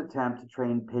Skinner's attempt to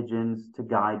train pigeons to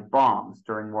guide bombs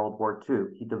during World War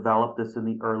II. He developed this in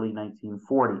the early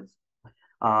 1940s.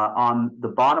 On the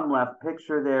bottom left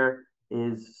picture there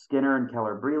is Skinner and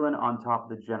Keller Breland on top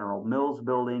of the General Mills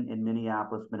building in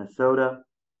Minneapolis, Minnesota.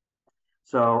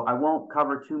 So I won't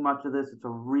cover too much of this. It's a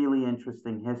really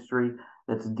interesting history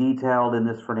that's detailed in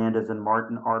this Fernandez and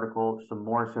Martin article, some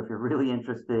more. So if you're really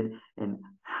interested in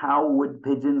how would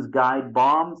pigeons guide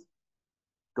bombs,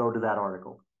 go to that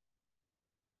article.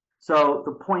 So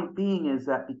the point being is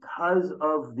that because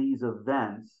of these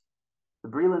events, the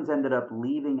Brelands ended up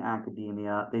leaving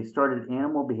academia. They started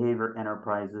animal behavior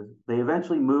enterprises. They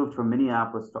eventually moved from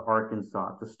Minneapolis to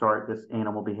Arkansas to start this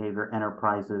animal behavior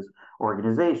enterprises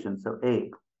organization, so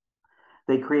ABE.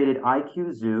 They created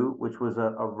IQ Zoo, which was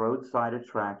a roadside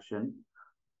attraction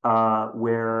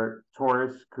where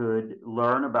tourists could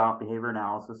learn about behavior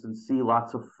analysis and see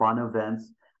lots of fun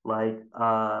events. Like,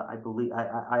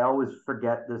 I always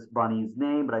forget this bunny's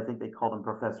name, but I think they called him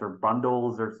Professor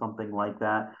Bundles or something like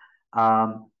that,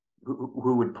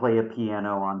 who would play a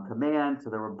piano on command.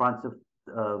 So there were a bunch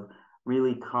of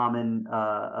really common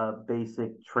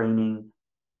basic training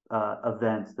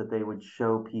events that they would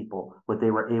show people what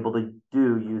they were able to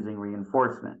do using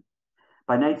reinforcement.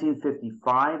 By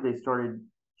 1955, they started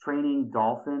training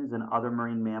dolphins and other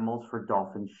marine mammals for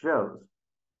dolphin shows.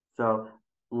 So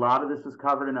a lot of this is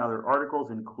covered in other articles,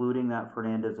 including that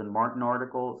Fernandez and Martin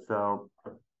article. So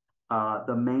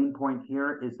the main point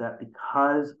here is that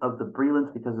because of the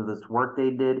Brelands, because of this work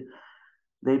they did,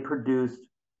 they produced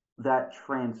that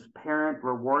transparent,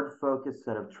 reward-focused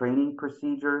set of training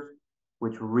procedures,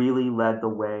 which really led the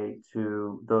way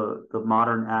to the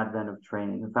modern advent of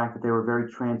training. The fact that they were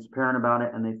very transparent about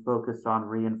it and they focused on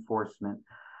reinforcement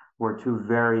were two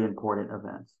very important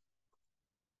events.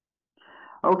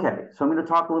 Okay, so I'm going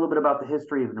to talk a little bit about the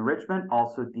history of enrichment,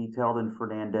 also detailed in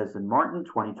Fernandez and Martin,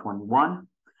 2021.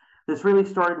 This really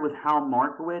started with Hal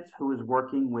Markowitz, who was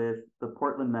working with the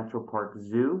Portland Metro Park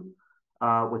Zoo,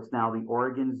 what's now the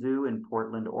Oregon Zoo in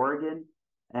Portland, Oregon.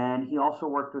 And he also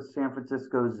worked with San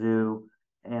Francisco Zoo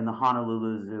and the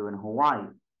Honolulu Zoo in Hawaii.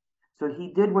 So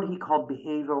he did what he called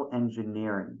behavioral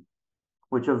engineering,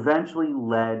 which eventually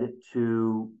led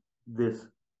to this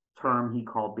term he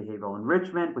called behavioral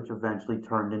enrichment, which eventually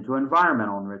turned into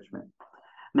environmental enrichment.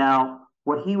 Now,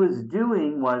 what he was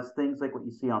doing was things like what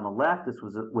you see on the left. This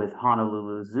was with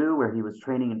Honolulu Zoo, where he was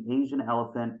training an Asian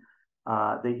elephant.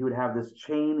 He would have this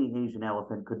chain the Asian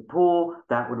elephant could pull.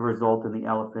 That would result in the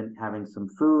elephant having some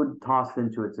food tossed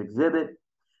into its exhibit.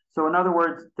 So in other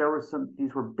words,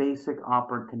 these were basic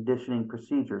operant conditioning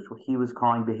procedures, what he was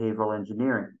calling behavioral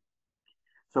engineering.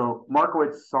 So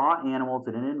Markowitz saw animals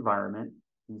in an environment,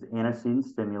 these antecedent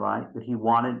stimuli, that he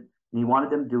wanted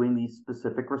them doing these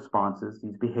specific responses,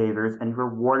 these behaviors, and he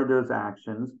rewarded those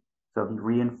actions. So he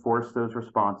reinforced those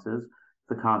responses,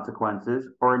 the consequences,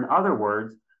 or in other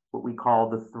words, what we call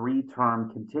the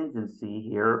three-term contingency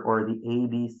here, or the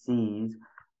ABCs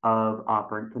of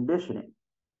operant conditioning.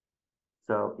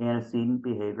 So antecedent,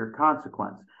 behavior,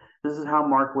 consequence. This is how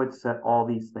Markowitz set all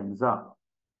these things up.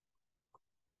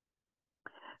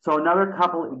 So another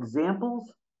couple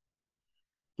examples.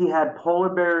 He had polar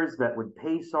bears that would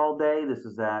pace all day. This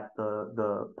is at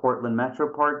the Portland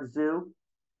Metro Park Zoo.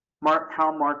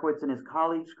 How Markowitz and his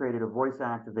colleagues created a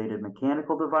voice-activated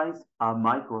mechanical device, a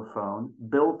microphone,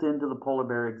 built into the polar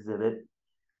bear exhibit.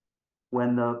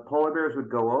 When the polar bears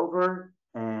would go over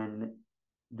and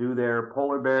do their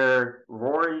polar bear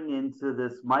roaring into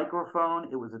this microphone,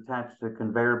 it was attached to a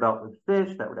conveyor belt with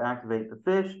fish that would activate the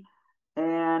fish,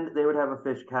 and they would have a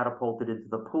fish catapulted into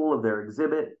the pool of their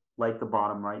exhibit, like the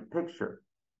bottom right picture.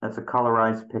 That's a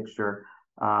colorized picture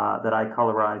that I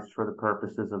colorized for the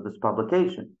purposes of this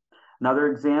publication.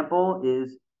 Another example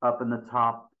is up in the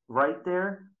top right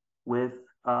there with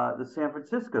the San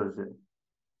Francisco Zoo.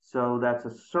 So that's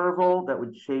a serval that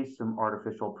would chase some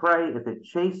artificial prey. If it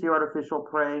chased the artificial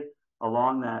prey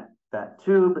along that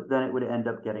tube, then it would end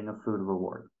up getting a food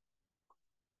reward.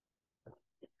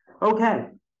 Okay,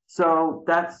 so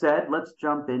that said, let's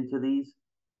jump into these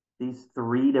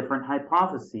three different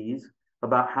hypotheses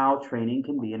about how training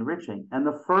can be enriching. And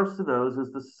the first of those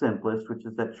is the simplest, which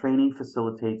is that training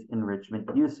facilitates enrichment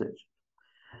usage.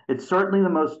 It's certainly the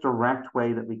most direct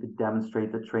way that we could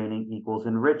demonstrate that training equals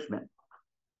enrichment.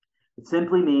 It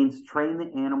simply means train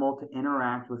the animal to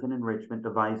interact with an enrichment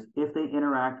device. If they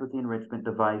interact with the enrichment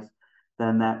device,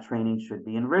 then that training should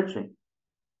be enriching.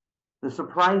 The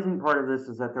surprising part of this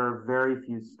is that there are very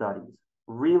few studies.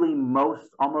 Really,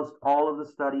 almost all of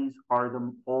the studies are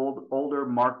the older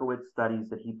Markowitz studies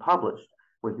that he published,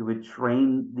 where he would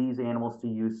train these animals to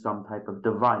use some type of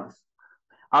device.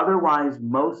 Otherwise,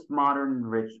 most modern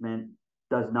enrichment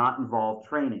does not involve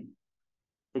training,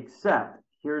 except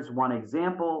here's one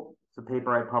example. It's a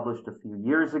paper I published a few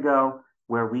years ago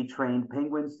where we trained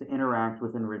penguins to interact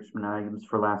with enrichment items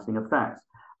for lasting effects.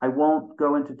 I won't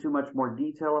go into too much more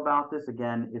detail about this.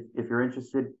 Again, if you're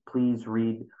interested, please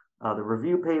read the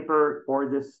review paper or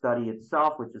this study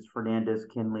itself, which is Fernandez,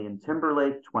 Kinley, and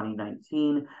Timberlake,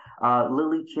 2019.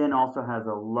 Lily Chin also has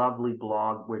a lovely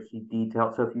blog where she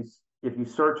details. So if you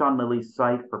search on Lily's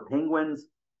site for penguins,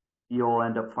 you'll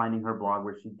end up finding her blog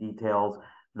where she details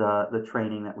the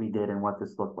training that we did and what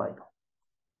this looked like.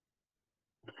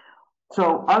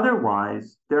 So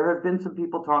otherwise, there have been some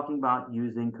people talking about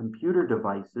using computer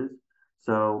devices,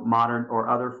 so modern or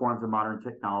other forms of modern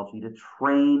technology, to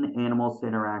train animals to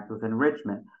interact with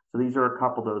enrichment. So these are a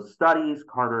couple of those studies,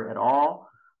 Carter et al.,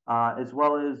 as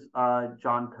well as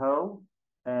John Coe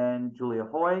and Julia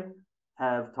Hoy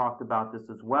have talked about this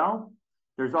as well.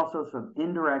 There's also some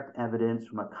indirect evidence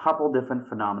from a couple different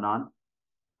phenomena,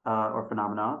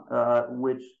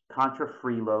 which contra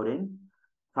freeloading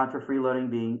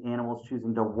being animals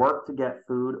choosing to work to get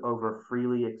food over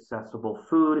freely accessible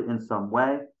food in some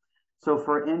way. So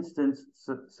for instance,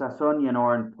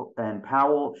 Sassonianor and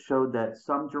Powell showed that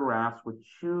some giraffes would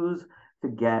choose to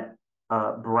get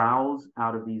browse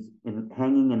out of these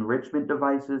hanging enrichment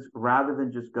devices rather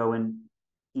than just go and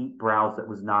eat browse that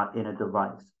was not in a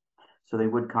device. So they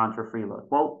would contra freeload.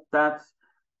 Well,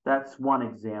 that's one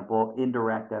example,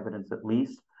 indirect evidence at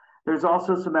least. There's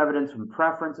also some evidence from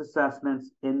preference assessments.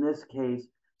 In this case,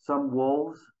 some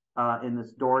wolves, in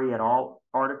this Dory et al.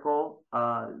 Article,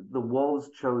 the wolves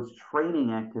chose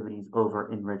training activities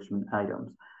over enrichment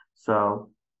items. So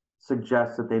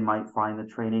suggests that they might find the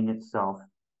training itself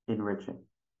enriching.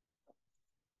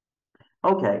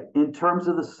 Okay, in terms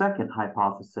of the second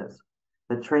hypothesis,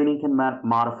 that training can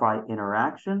modify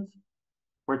interactions,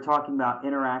 we're talking about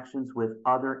interactions with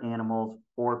other animals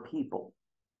or people.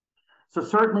 So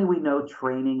certainly we know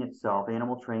training itself,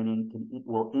 animal training,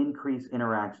 will increase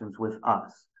interactions with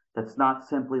us. That's not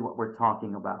simply what we're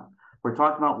talking about. We're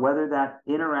talking about whether that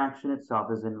interaction itself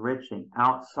is enriching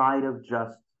outside of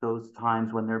just those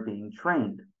times when they're being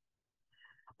trained.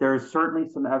 There is certainly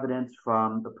some evidence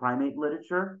from the primate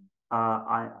literature.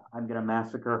 I'm going to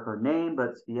massacre her name,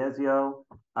 but Spiezio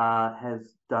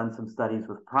has done some studies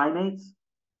with primates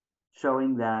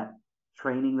showing that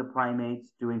training the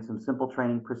primates, doing some simple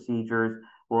training procedures,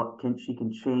 she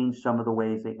can change some of the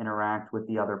ways they interact with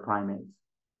the other primates.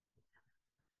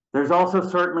 There's also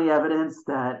certainly evidence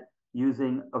that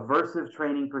using aversive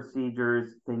training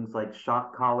procedures, things like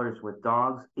shock collars with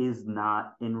dogs, is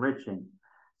not enriching.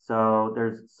 So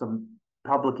there's some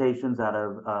publications out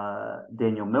of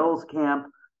Daniel Mills' camp,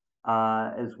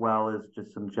 as well as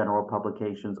just some general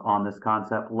publications on this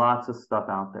concept. Lots of stuff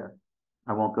out there.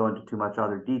 I won't go into too much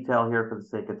other detail here for the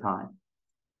sake of time.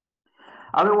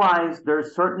 Otherwise,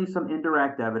 there's certainly some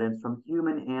indirect evidence from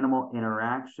human-animal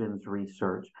interactions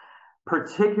research,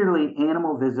 particularly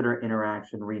animal visitor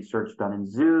interaction research done in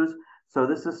zoos. So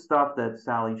this is stuff that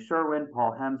Sally Sherwin,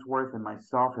 Paul Hemsworth, and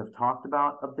myself have talked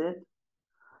about a bit.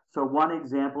 So one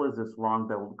example is this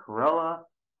long-billed Corella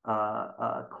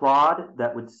Claude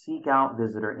that would seek out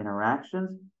visitor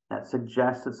interactions. That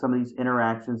suggests that some of these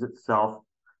interactions itself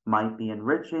might be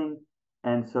enriching,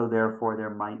 and so therefore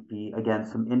there might be, again,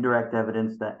 some indirect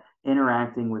evidence that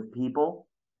interacting with people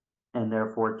and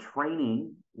therefore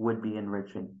training would be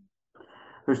enriching.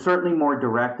 There's certainly more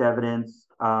direct evidence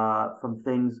from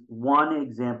things. One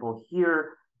example here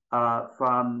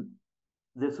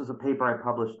this was a paper I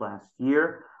published last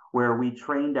year where we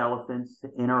trained elephants to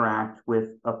interact with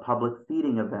a public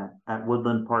feeding event at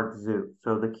Woodland Park Zoo.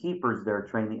 So the keepers there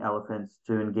train the elephants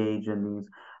to engage in these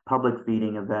public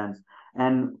feeding events.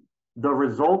 And the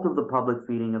result of the public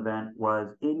feeding event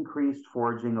was increased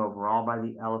foraging overall by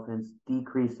the elephants,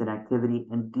 decreased inactivity,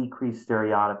 and decreased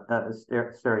stereotypic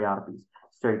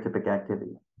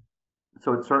activity.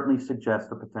 So it certainly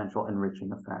suggests a potential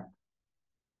enriching effect.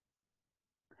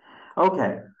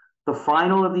 Okay, the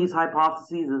final of these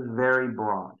hypotheses is very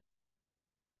broad.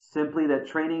 Simply that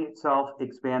training itself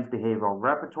expands behavioral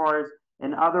repertoires.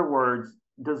 In other words,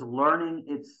 does learning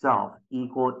itself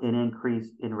equal an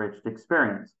increased enriched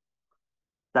experience?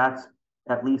 That's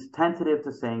at least tentative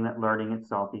to saying that learning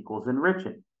itself equals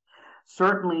enriching.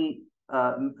 Certainly,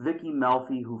 Vicky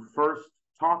Melfi, who first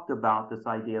talked about this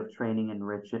idea of training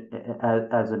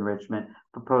as enrichment,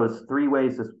 proposed 3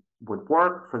 ways this would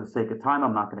work. For the sake of time,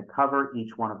 I'm not going to cover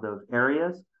each one of those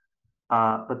areas,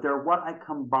 but they're what I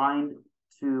combined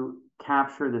to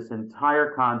capture this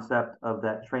entire concept of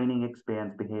that training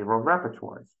expands behavioral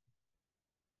repertoires.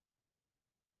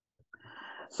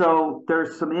 So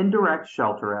there's some indirect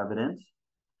shelter evidence.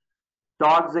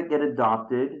 Dogs that get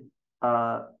adopted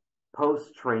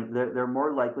post-train, they're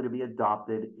more likely to be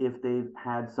adopted if they've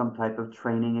had some type of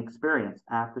training experience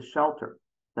at the shelter.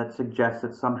 That suggests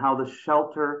that somehow the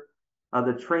shelter,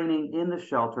 the training in the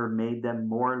shelter made them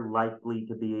more likely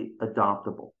to be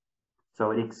adoptable.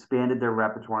 So it expanded their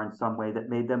repertoire in some way that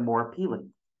made them more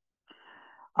appealing.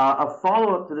 A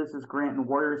follow-up to this is Grant and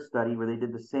Warrior's study, where they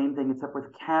did the same thing except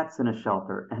with cats in a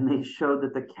shelter, and they showed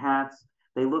that the cats,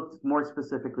 they looked more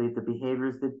specifically at the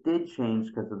behaviors that did change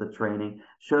because of the training,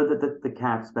 showed that the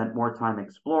cats spent more time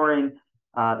exploring.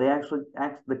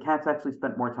 The cats actually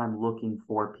spent more time looking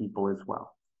for people as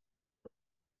well.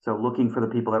 So looking for the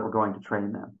people that were going to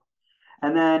train them.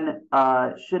 And then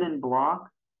Shin and Block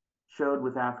showed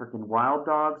with African wild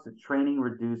dogs that training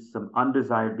reduced some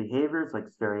undesired behaviors like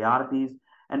stereotypies.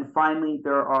 And finally,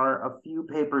 there are a few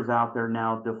papers out there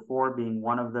now, DeFore being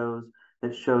one of those,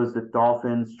 that shows that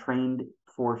dolphins trained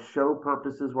for show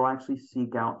purposes will actually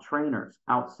seek out trainers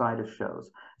outside of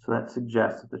shows. So that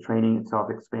suggests that the training itself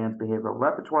expands behavioral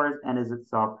repertoires and is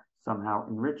itself somehow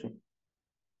enriching.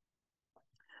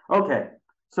 Okay,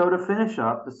 so to finish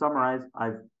up, to summarize,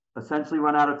 I've essentially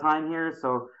run out of time here,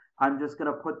 so I'm just going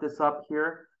to put this up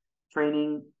here.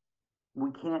 Training,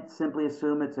 we can't simply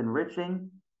assume it's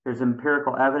enriching. There's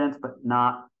empirical evidence, but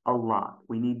not a lot.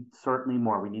 We need certainly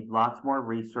more. We need lots more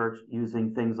research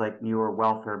using things like newer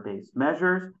welfare-based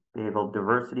measures, behavioral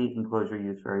diversity, enclosure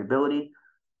use variability.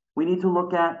 We need to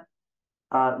look at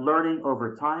learning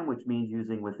over time, which means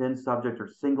using within subject or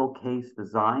single case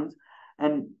designs.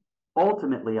 And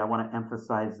ultimately, I want to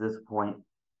emphasize this point,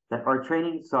 that our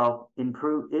training itself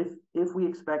if we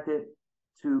expect it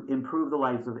to improve the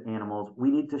lives of animals,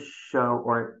 we need to show,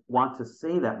 or want to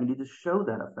say that, we need to show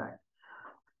that effect.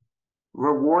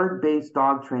 Reward-based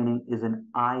dog training is an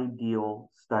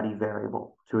ideal study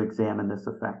variable to examine this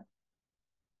effect.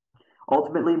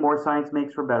 Ultimately, more science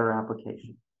makes for better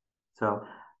application. So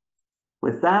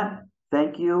with that,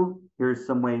 thank you. Here's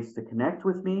some ways to connect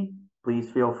with me.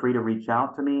 Please feel free to reach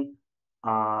out to me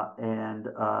and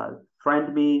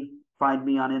friend me, find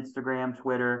me on Instagram,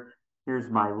 Twitter.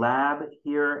 Here's my lab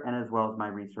here, and as well as my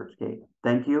research gate.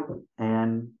 Thank you,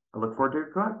 and I look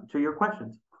forward to your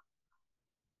questions.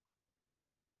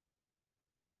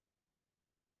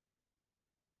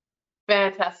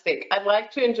 Fantastic. I'd like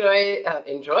to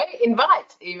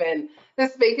invite even the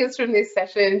speakers from this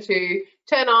session to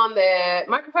turn on their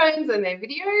microphones and their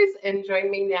videos and join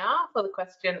me now for the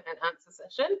question and answer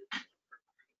session.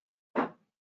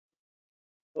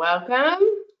 Welcome.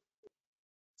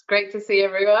 It's great to see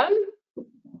everyone.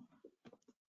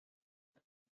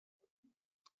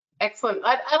 Excellent.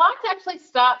 I'd like to actually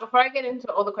start, before I get into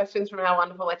all the questions from our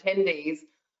wonderful attendees,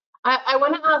 I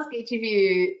want to ask each of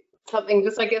you something,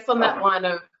 just I guess on that line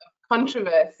of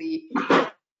controversy. How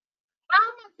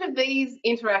much of these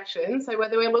interactions, so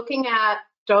whether we're looking at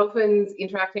dolphins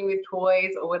interacting with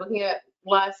toys, or we're looking at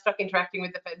livestock interacting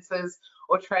with the fences,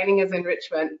 or training as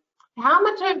enrichment, how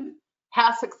much of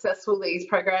how successful these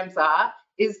programs are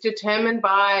is determined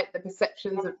by the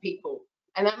perceptions of people?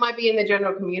 And that might be in the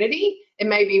general community, it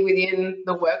may be within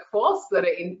the workforce that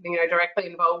are directly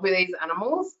involved with these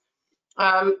animals.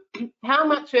 How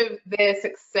much of their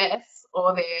success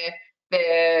or their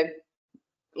their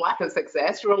lack of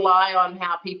success rely on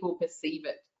how people perceive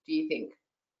it, do you think?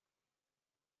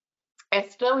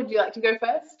 Esther, would you like to go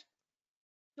first?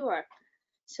 Sure.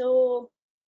 So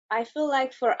I feel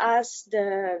like for us,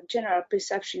 the general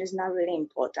perception is not really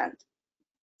important.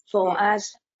 For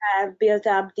us, have built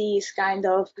up these kind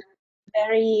of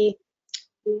very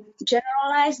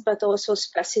generalized but also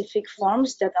specific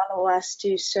forms that allow us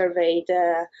to survey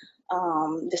the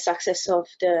success of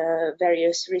the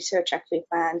various research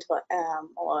equipment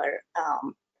or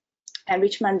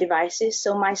enrichment devices.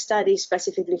 So my study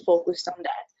specifically focused on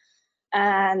that.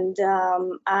 And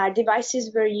our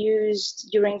devices were used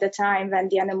during the time when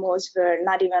the animals were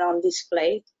not even on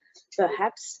display,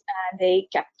 perhaps, and they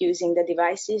kept using the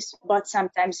devices, but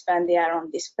sometimes when they are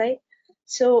on display.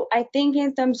 So I think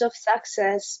in terms of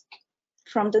success,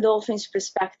 from the dolphins'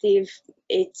 perspective,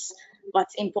 it's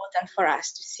what's important for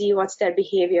us to see what's their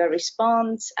behavior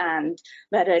response and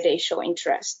whether they show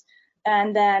interest.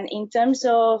 And then in terms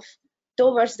of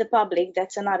towards the public,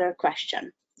 that's another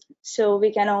question. So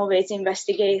we can always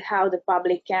investigate how the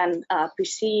public can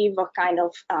perceive, what kind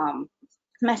of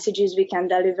messages we can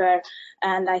deliver.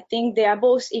 And I think they are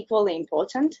both equally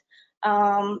important,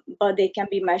 but they can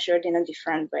be measured in a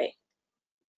different way.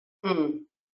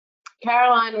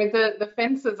 Caroline, with the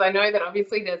fences, I know that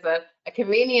obviously there's a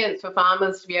convenience for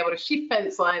farmers to be able to shift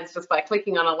fence lines just by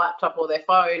clicking on a laptop or their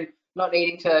phone, not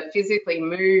needing to physically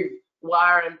move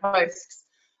wire and posts.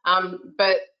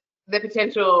 But the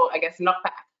potential, I guess,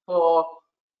 knockback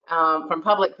from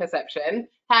public perception,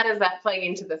 how does that play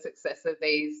into the success of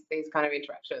these kind of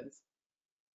interactions?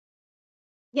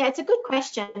 Yeah, it's a good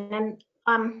question, and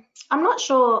I'm not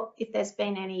sure if there's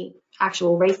been any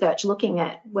actual research looking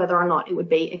at whether or not it would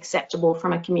be acceptable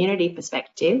from a community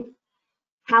perspective.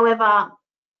 However,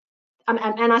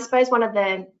 and I suppose one of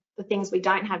the things we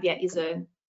don't have yet is a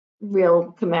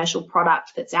real commercial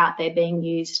product that's out there being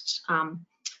used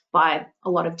by a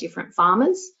lot of different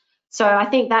farmers. So I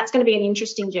think that's going to be an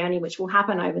interesting journey which will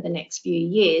happen over the next few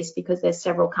years, because there's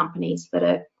several companies that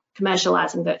are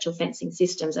commercializing virtual fencing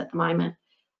systems at the moment,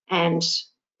 and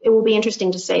it will be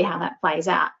interesting to see how that plays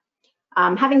out.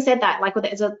 Having said that, like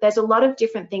there's a lot of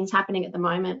different things happening at the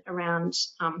moment around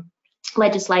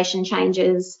legislation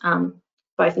changes,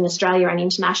 both in Australia and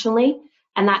internationally,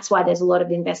 and that's why there's a lot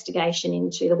of investigation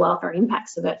into the welfare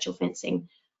impacts of virtual fencing.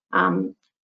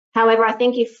 However, I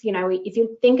think if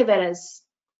you think of it as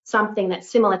something that's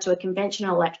similar to a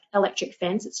conventional electric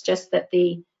fence, it's just that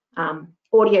the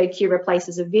audio cue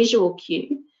replaces a visual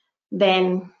cue,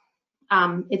 then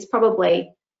it's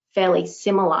probably fairly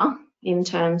similar in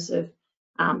terms of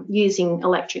using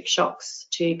electric shocks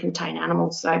to contain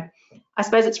animals. So I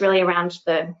suppose it's really around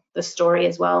the story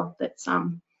as well that's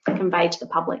conveyed to the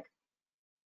public.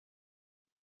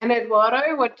 And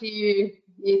Eduardo, what do you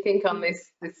think on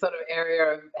this sort of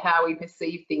area of how we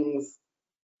perceive things?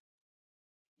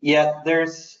 Yeah,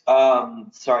 there's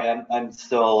sorry, I'm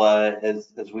still as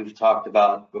we've talked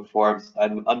about before,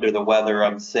 I'm under the weather.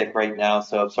 I'm sick right now,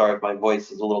 so I'm sorry if my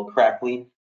voice is a little crackly.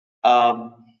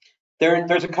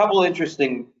 There's a couple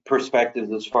interesting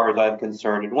perspectives as far as I'm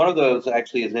concerned, and one of those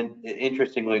actually is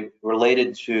interestingly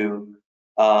related to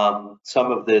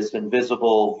some of this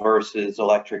invisible versus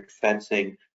electric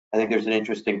fencing. I think there's an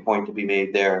interesting point to be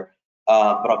made there,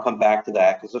 but I'll come back to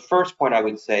that, because the first point I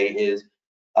would say is,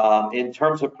 in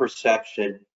terms of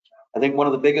perception, I think one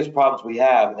of the biggest problems we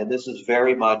have, and this is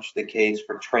very much the case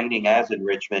for training as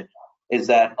enrichment, is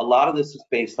that a lot of this is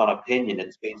based on opinion.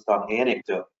 It's based on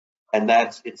anecdote, and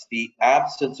it's the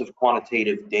absence of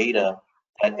quantitative data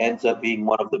that ends up being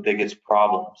one of the biggest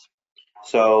problems.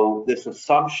 So this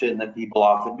assumption that people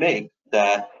often make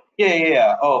that,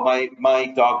 oh, my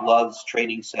dog loves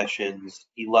training sessions,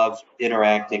 he loves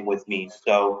interacting with me,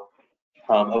 so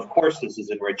of course this is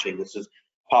enriching, this is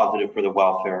positive for the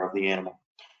welfare of the animal.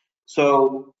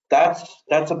 So that's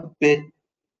a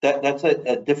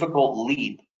difficult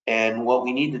leap, and what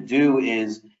we need to do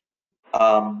is,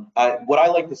 what I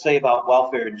like to say about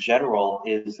welfare in general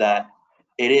is that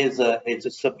it's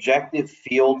a subjective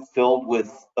field filled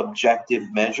with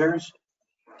objective measures.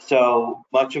 So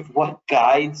much of what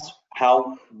guides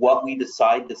what we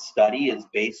decide to study is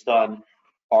based on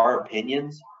our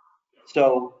opinions.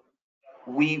 So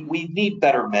we need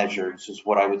better measures, is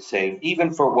what I would say,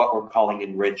 even for what we're calling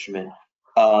enrichment.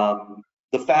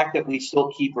 The fact that we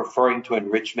still keep referring to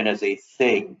enrichment as a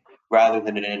thing rather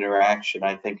than an interaction,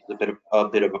 I think, is a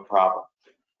bit of a problem.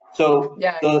 So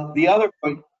yeah. The other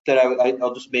point that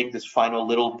I'll just make this final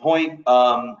little point,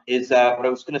 is that what I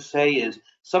was going to say is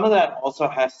some of that also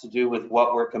has to do with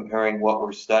what we're comparing, what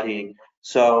we're studying.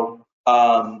 So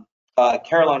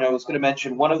Caroline, I was going to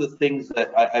mention one of the things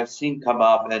that I've seen come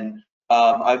up, and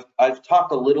I've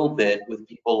talked a little bit with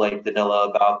people like Danila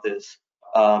about this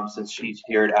since she's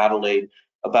here at Adelaide,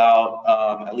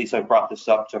 about, at least I've brought this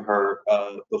up to her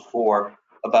before,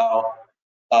 about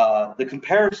the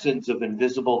comparisons of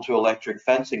invisible to electric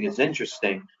fencing is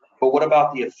interesting, but what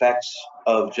about the effects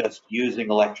of just using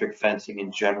electric fencing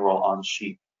in general on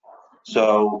sheep?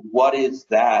 So what is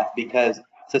that? Because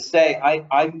to say,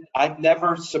 I'm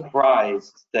never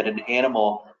surprised that an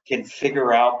animal can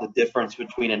figure out the difference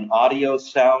between an audio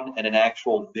sound and an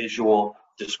actual visual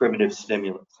discriminative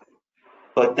stimulus.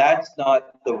 But that's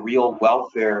not the real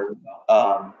welfare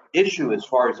issue as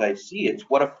far as I see it. It's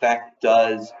what effect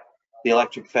does the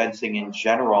electric fencing in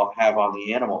general have on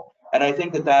the animal? And I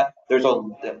think that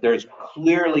there's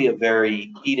clearly a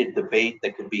very heated debate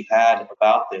that could be had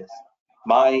about this.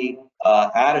 My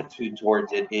attitude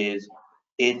towards it is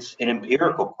it's an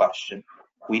empirical question.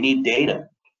 We need data.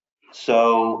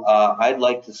 So I'd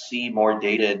like to see more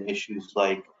data in issues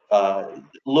like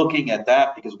looking at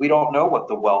that, because we don't know what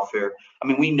the welfare, I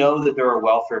mean, we know that there are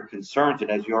welfare concerns,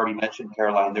 and as you already mentioned,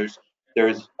 Caroline,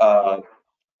 there's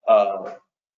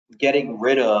getting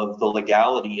rid of the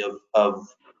legality of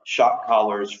shock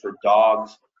collars for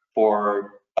dogs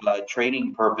for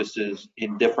training purposes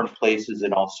in different places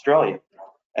in Australia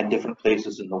and different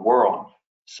places in the world.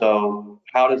 So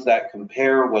how does that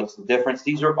compare? What's the difference?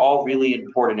 These are all really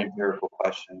important empirical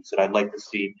questions, and I'd like to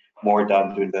see more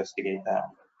done to investigate that.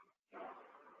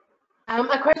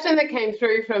 A question that came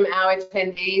through from our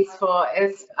attendees for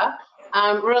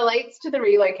Eszter relates to the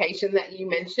relocation that you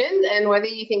mentioned, and whether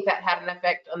you think that had an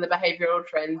effect on the behavioural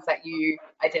trends that you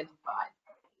identified.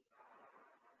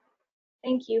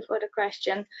 Thank you for the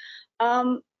question.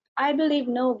 I believe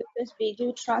no, because we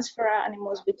do transfer our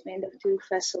animals between the two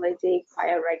facilities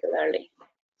quite regularly.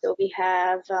 So we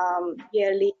have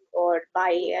yearly or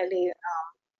bi-yearly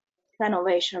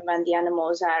renovation when the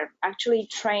animals are actually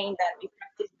trained, and we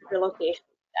practice the relocation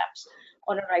steps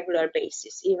on a regular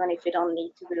basis, even if we don't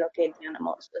need to relocate the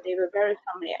animals. So they were very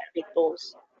familiar with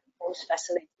those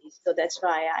facilities. So that's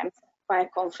why I'm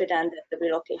quite confident that the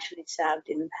relocation itself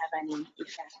didn't have any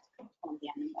effect on the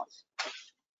animals.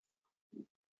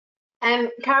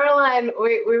 And Caroline,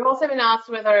 we've also been asked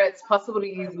whether it's possible to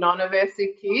use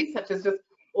non-aversive cues, such as just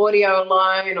audio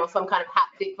alone or some kind of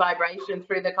haptic vibration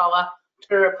through the collar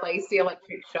to replace the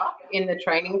electric shock in the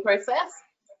training process.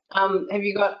 Have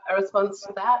you got a response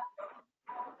to that?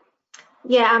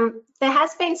 Yeah, there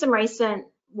has been some recent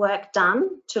work done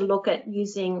to look at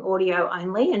using audio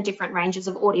only and different ranges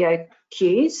of audio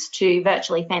cues to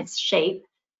virtually fence sheep.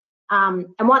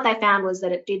 And what they found was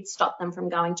that it did stop them from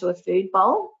going to a food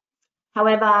bowl.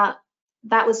 However,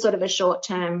 that was sort of a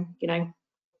short-term,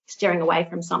 steering away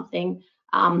from something.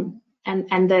 And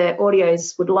the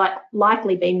audios would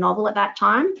likely be novel at that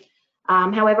time.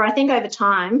 However, I think over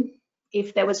time,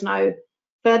 if there was no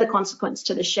further consequence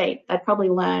to the sheep, they'd probably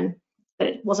learn that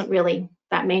it wasn't really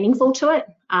that meaningful to it.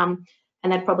 And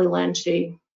they'd probably learn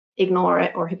to ignore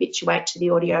it or habituate to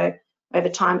the audio over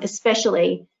time,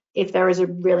 especially if there is a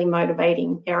really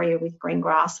motivating area with green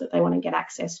grass that they want to get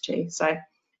access to. So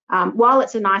while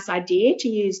it's a nice idea to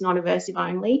use non-aversive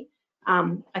only,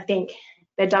 I think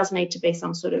there does need to be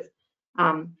some sort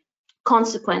of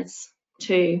consequence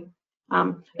to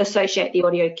associate the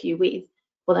audio cue with,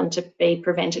 for them to be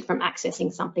prevented from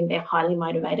accessing something they're highly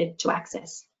motivated to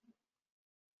access.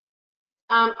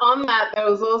 On that, there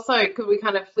was also, could we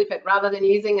kind of flip it, rather than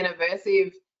using an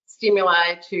aversive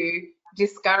stimuli to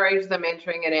discourage them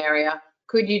entering an area,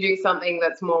 could you do something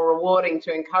that's more rewarding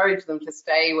to encourage them to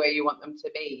stay where you want them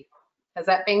to be? Has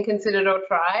that been considered or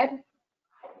tried?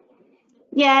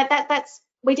 Yeah,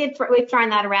 we've thrown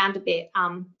that around a bit.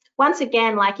 Once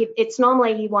again, like if it's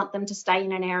normally you want them to stay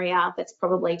in an area that's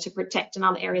probably to protect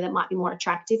another area that might be more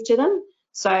attractive to them.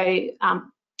 So,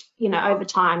 over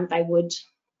time they would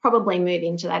probably move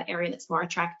into that area that's more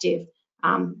attractive,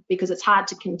 because it's hard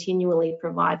to continually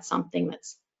provide something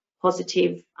that's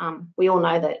positive. We all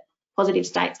know that positive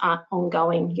states aren't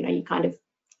ongoing. You kind of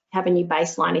have a new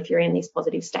baseline if you're in this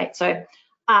positive state. So,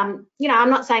 I'm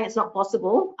not saying it's not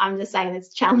possible. I'm just saying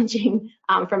it's challenging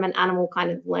from an animal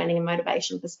kind of learning and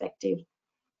motivation perspective.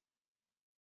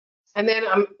 And then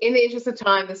in the interest of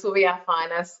time, this will be our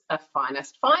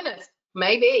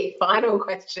maybe final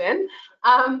question.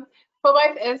 For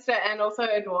both Eszter and also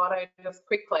Eduardo, just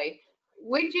quickly,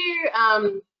 would you,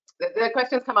 the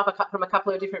questions come up from a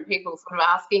couple of different people sort of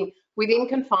asking, within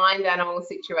confined animal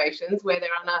situations where they're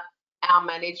under our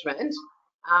management,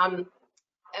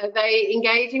 are they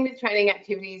engaging with training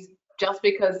activities just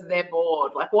because they're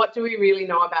bored? Like, what do we really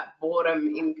know about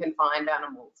boredom in confined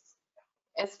animals?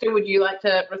 Eszter, would you like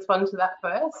to respond to that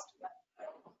first?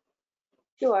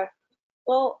 Sure.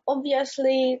 Well,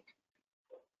 obviously,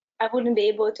 I wouldn't be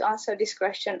able to answer this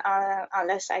question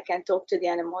unless I can talk to the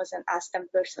animals and ask them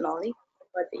personally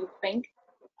what they think.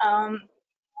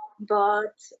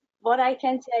 But what I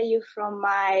can tell you from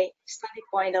my study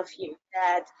point of view,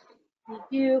 that we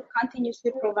do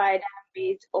continuously provide them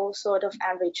with all sort of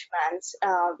enrichments,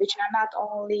 which are not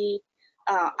only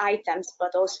items,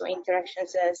 but also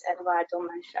interactions, as Eduardo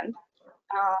mentioned.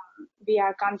 We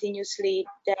are continuously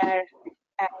there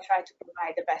and try to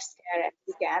provide the best care as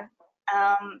we can.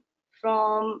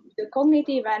 From the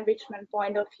cognitive enrichment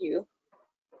point of view,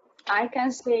 I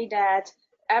can say that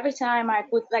every time I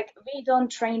put, we don't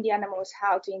train the animals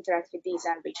how to interact with these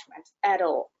enrichments at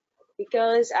all,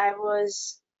 because I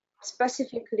was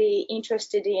specifically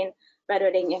interested in whether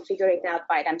they can figure it out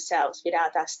by themselves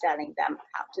without us telling them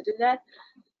how to do that.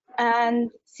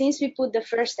 And since we put the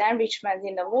first enrichment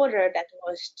in the water, that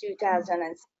was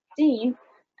 2016,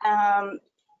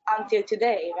 until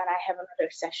today, when I have another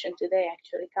session today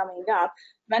actually coming up,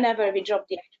 whenever we drop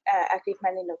the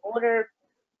equipment in the water,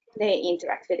 they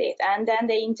interact with it, and then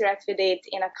they interact with it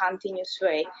in a continuous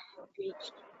way,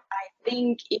 which I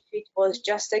think if it was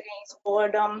just against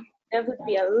boredom, that would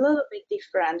be a little bit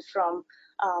different from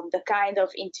the kind of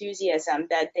enthusiasm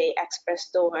that they express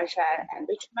towards our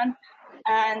enrichment.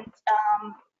 And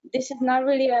this is not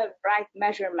really a right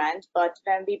measurement, but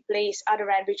when we place other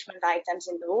enrichment items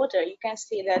in the water, you can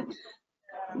see that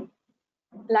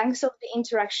length of the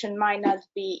interaction might not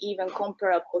be even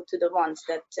comparable to the ones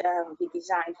that we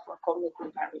designed for cognitive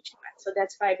enrichment. So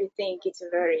that's why we think it's a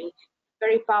very,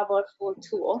 very powerful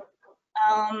tool.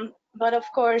 But of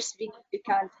course, we need to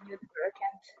continue the work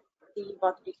and see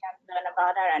what we can learn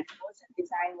about our animals and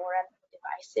design more animal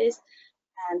devices,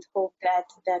 and hope that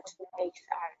that makes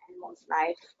our animals'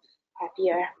 life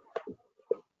happier.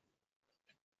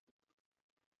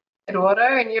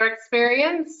 Eduardo, in your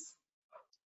experience?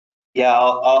 Yeah,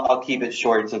 I'll keep it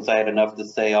short since I had enough to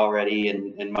say already,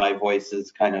 and my voice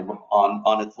is kind of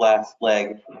on its last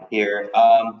leg here.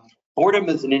 Boredom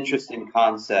is an interesting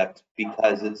concept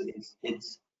because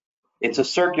it's a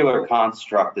circular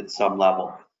construct at some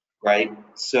level, right?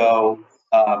 So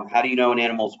how do you know an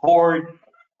animal's bored?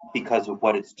 Because of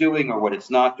what it's doing or what it's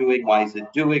not doing. Why is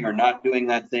it doing or not doing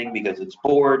that thing? Because it's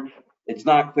bored. It's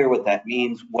not clear what that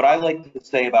means. What I like to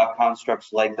say about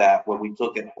constructs like that when we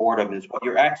look at boredom is what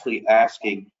you're actually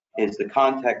asking is the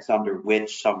context under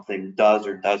which something does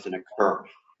or doesn't occur.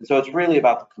 And so it's really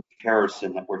about the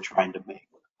comparison that we're trying to make.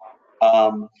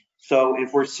 So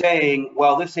if we're saying,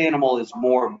 well, this animal is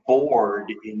more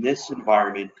bored in this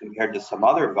environment compared to some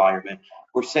other environment,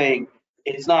 we're saying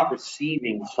it's not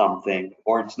receiving something,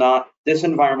 or it's not, this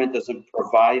environment doesn't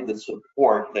provide the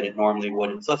support that it normally would.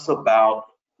 It's less about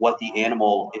what the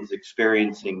animal is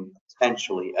experiencing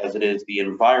potentially as it is the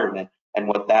environment and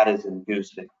what that is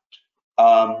inducing.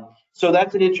 So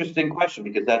that's an interesting question,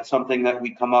 because that's something that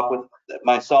we come up with.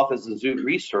 Myself as a zoo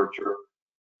researcher,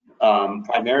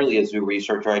 primarily a zoo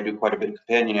researcher, I do quite a bit of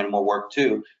companion animal work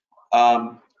too.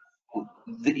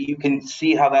 You can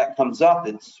see how that comes up.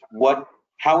 It's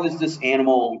how is this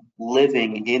animal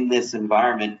living in this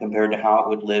environment compared to how it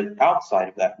would live outside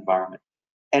of that environment?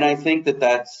 And I think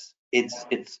that it's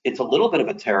a little bit of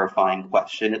a terrifying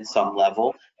question at some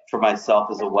level for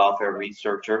myself as a welfare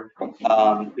researcher,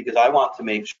 because I want to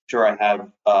make sure I have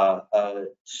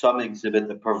some exhibit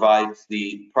that provides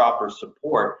the proper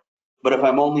support. But if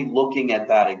I'm only looking at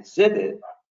that exhibit,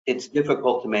 it's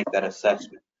difficult to make that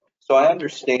assessment. So I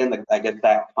understand that, I get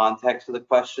that context of the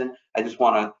question. I just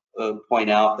want to point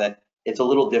out that it's a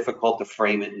little difficult to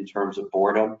frame it in terms of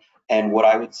boredom. And what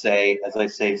I would say, as I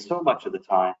say so much of the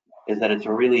time, is that it's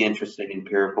a really interesting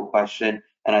empirical question,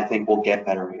 and I think we'll get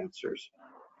better answers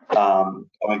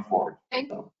going forward. Thank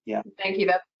you.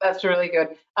 That's really good.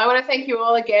 I want to thank you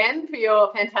all again for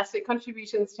your fantastic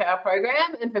contributions to our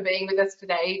program and for being with us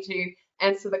today to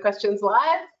answer the questions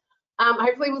live.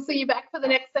 Hopefully we'll see you back for the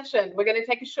next session. We're going to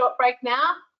take a short break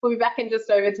now. We'll be back in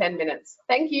just over 10 minutes.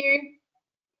 Thank you.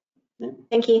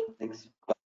 Thank you. Thanks.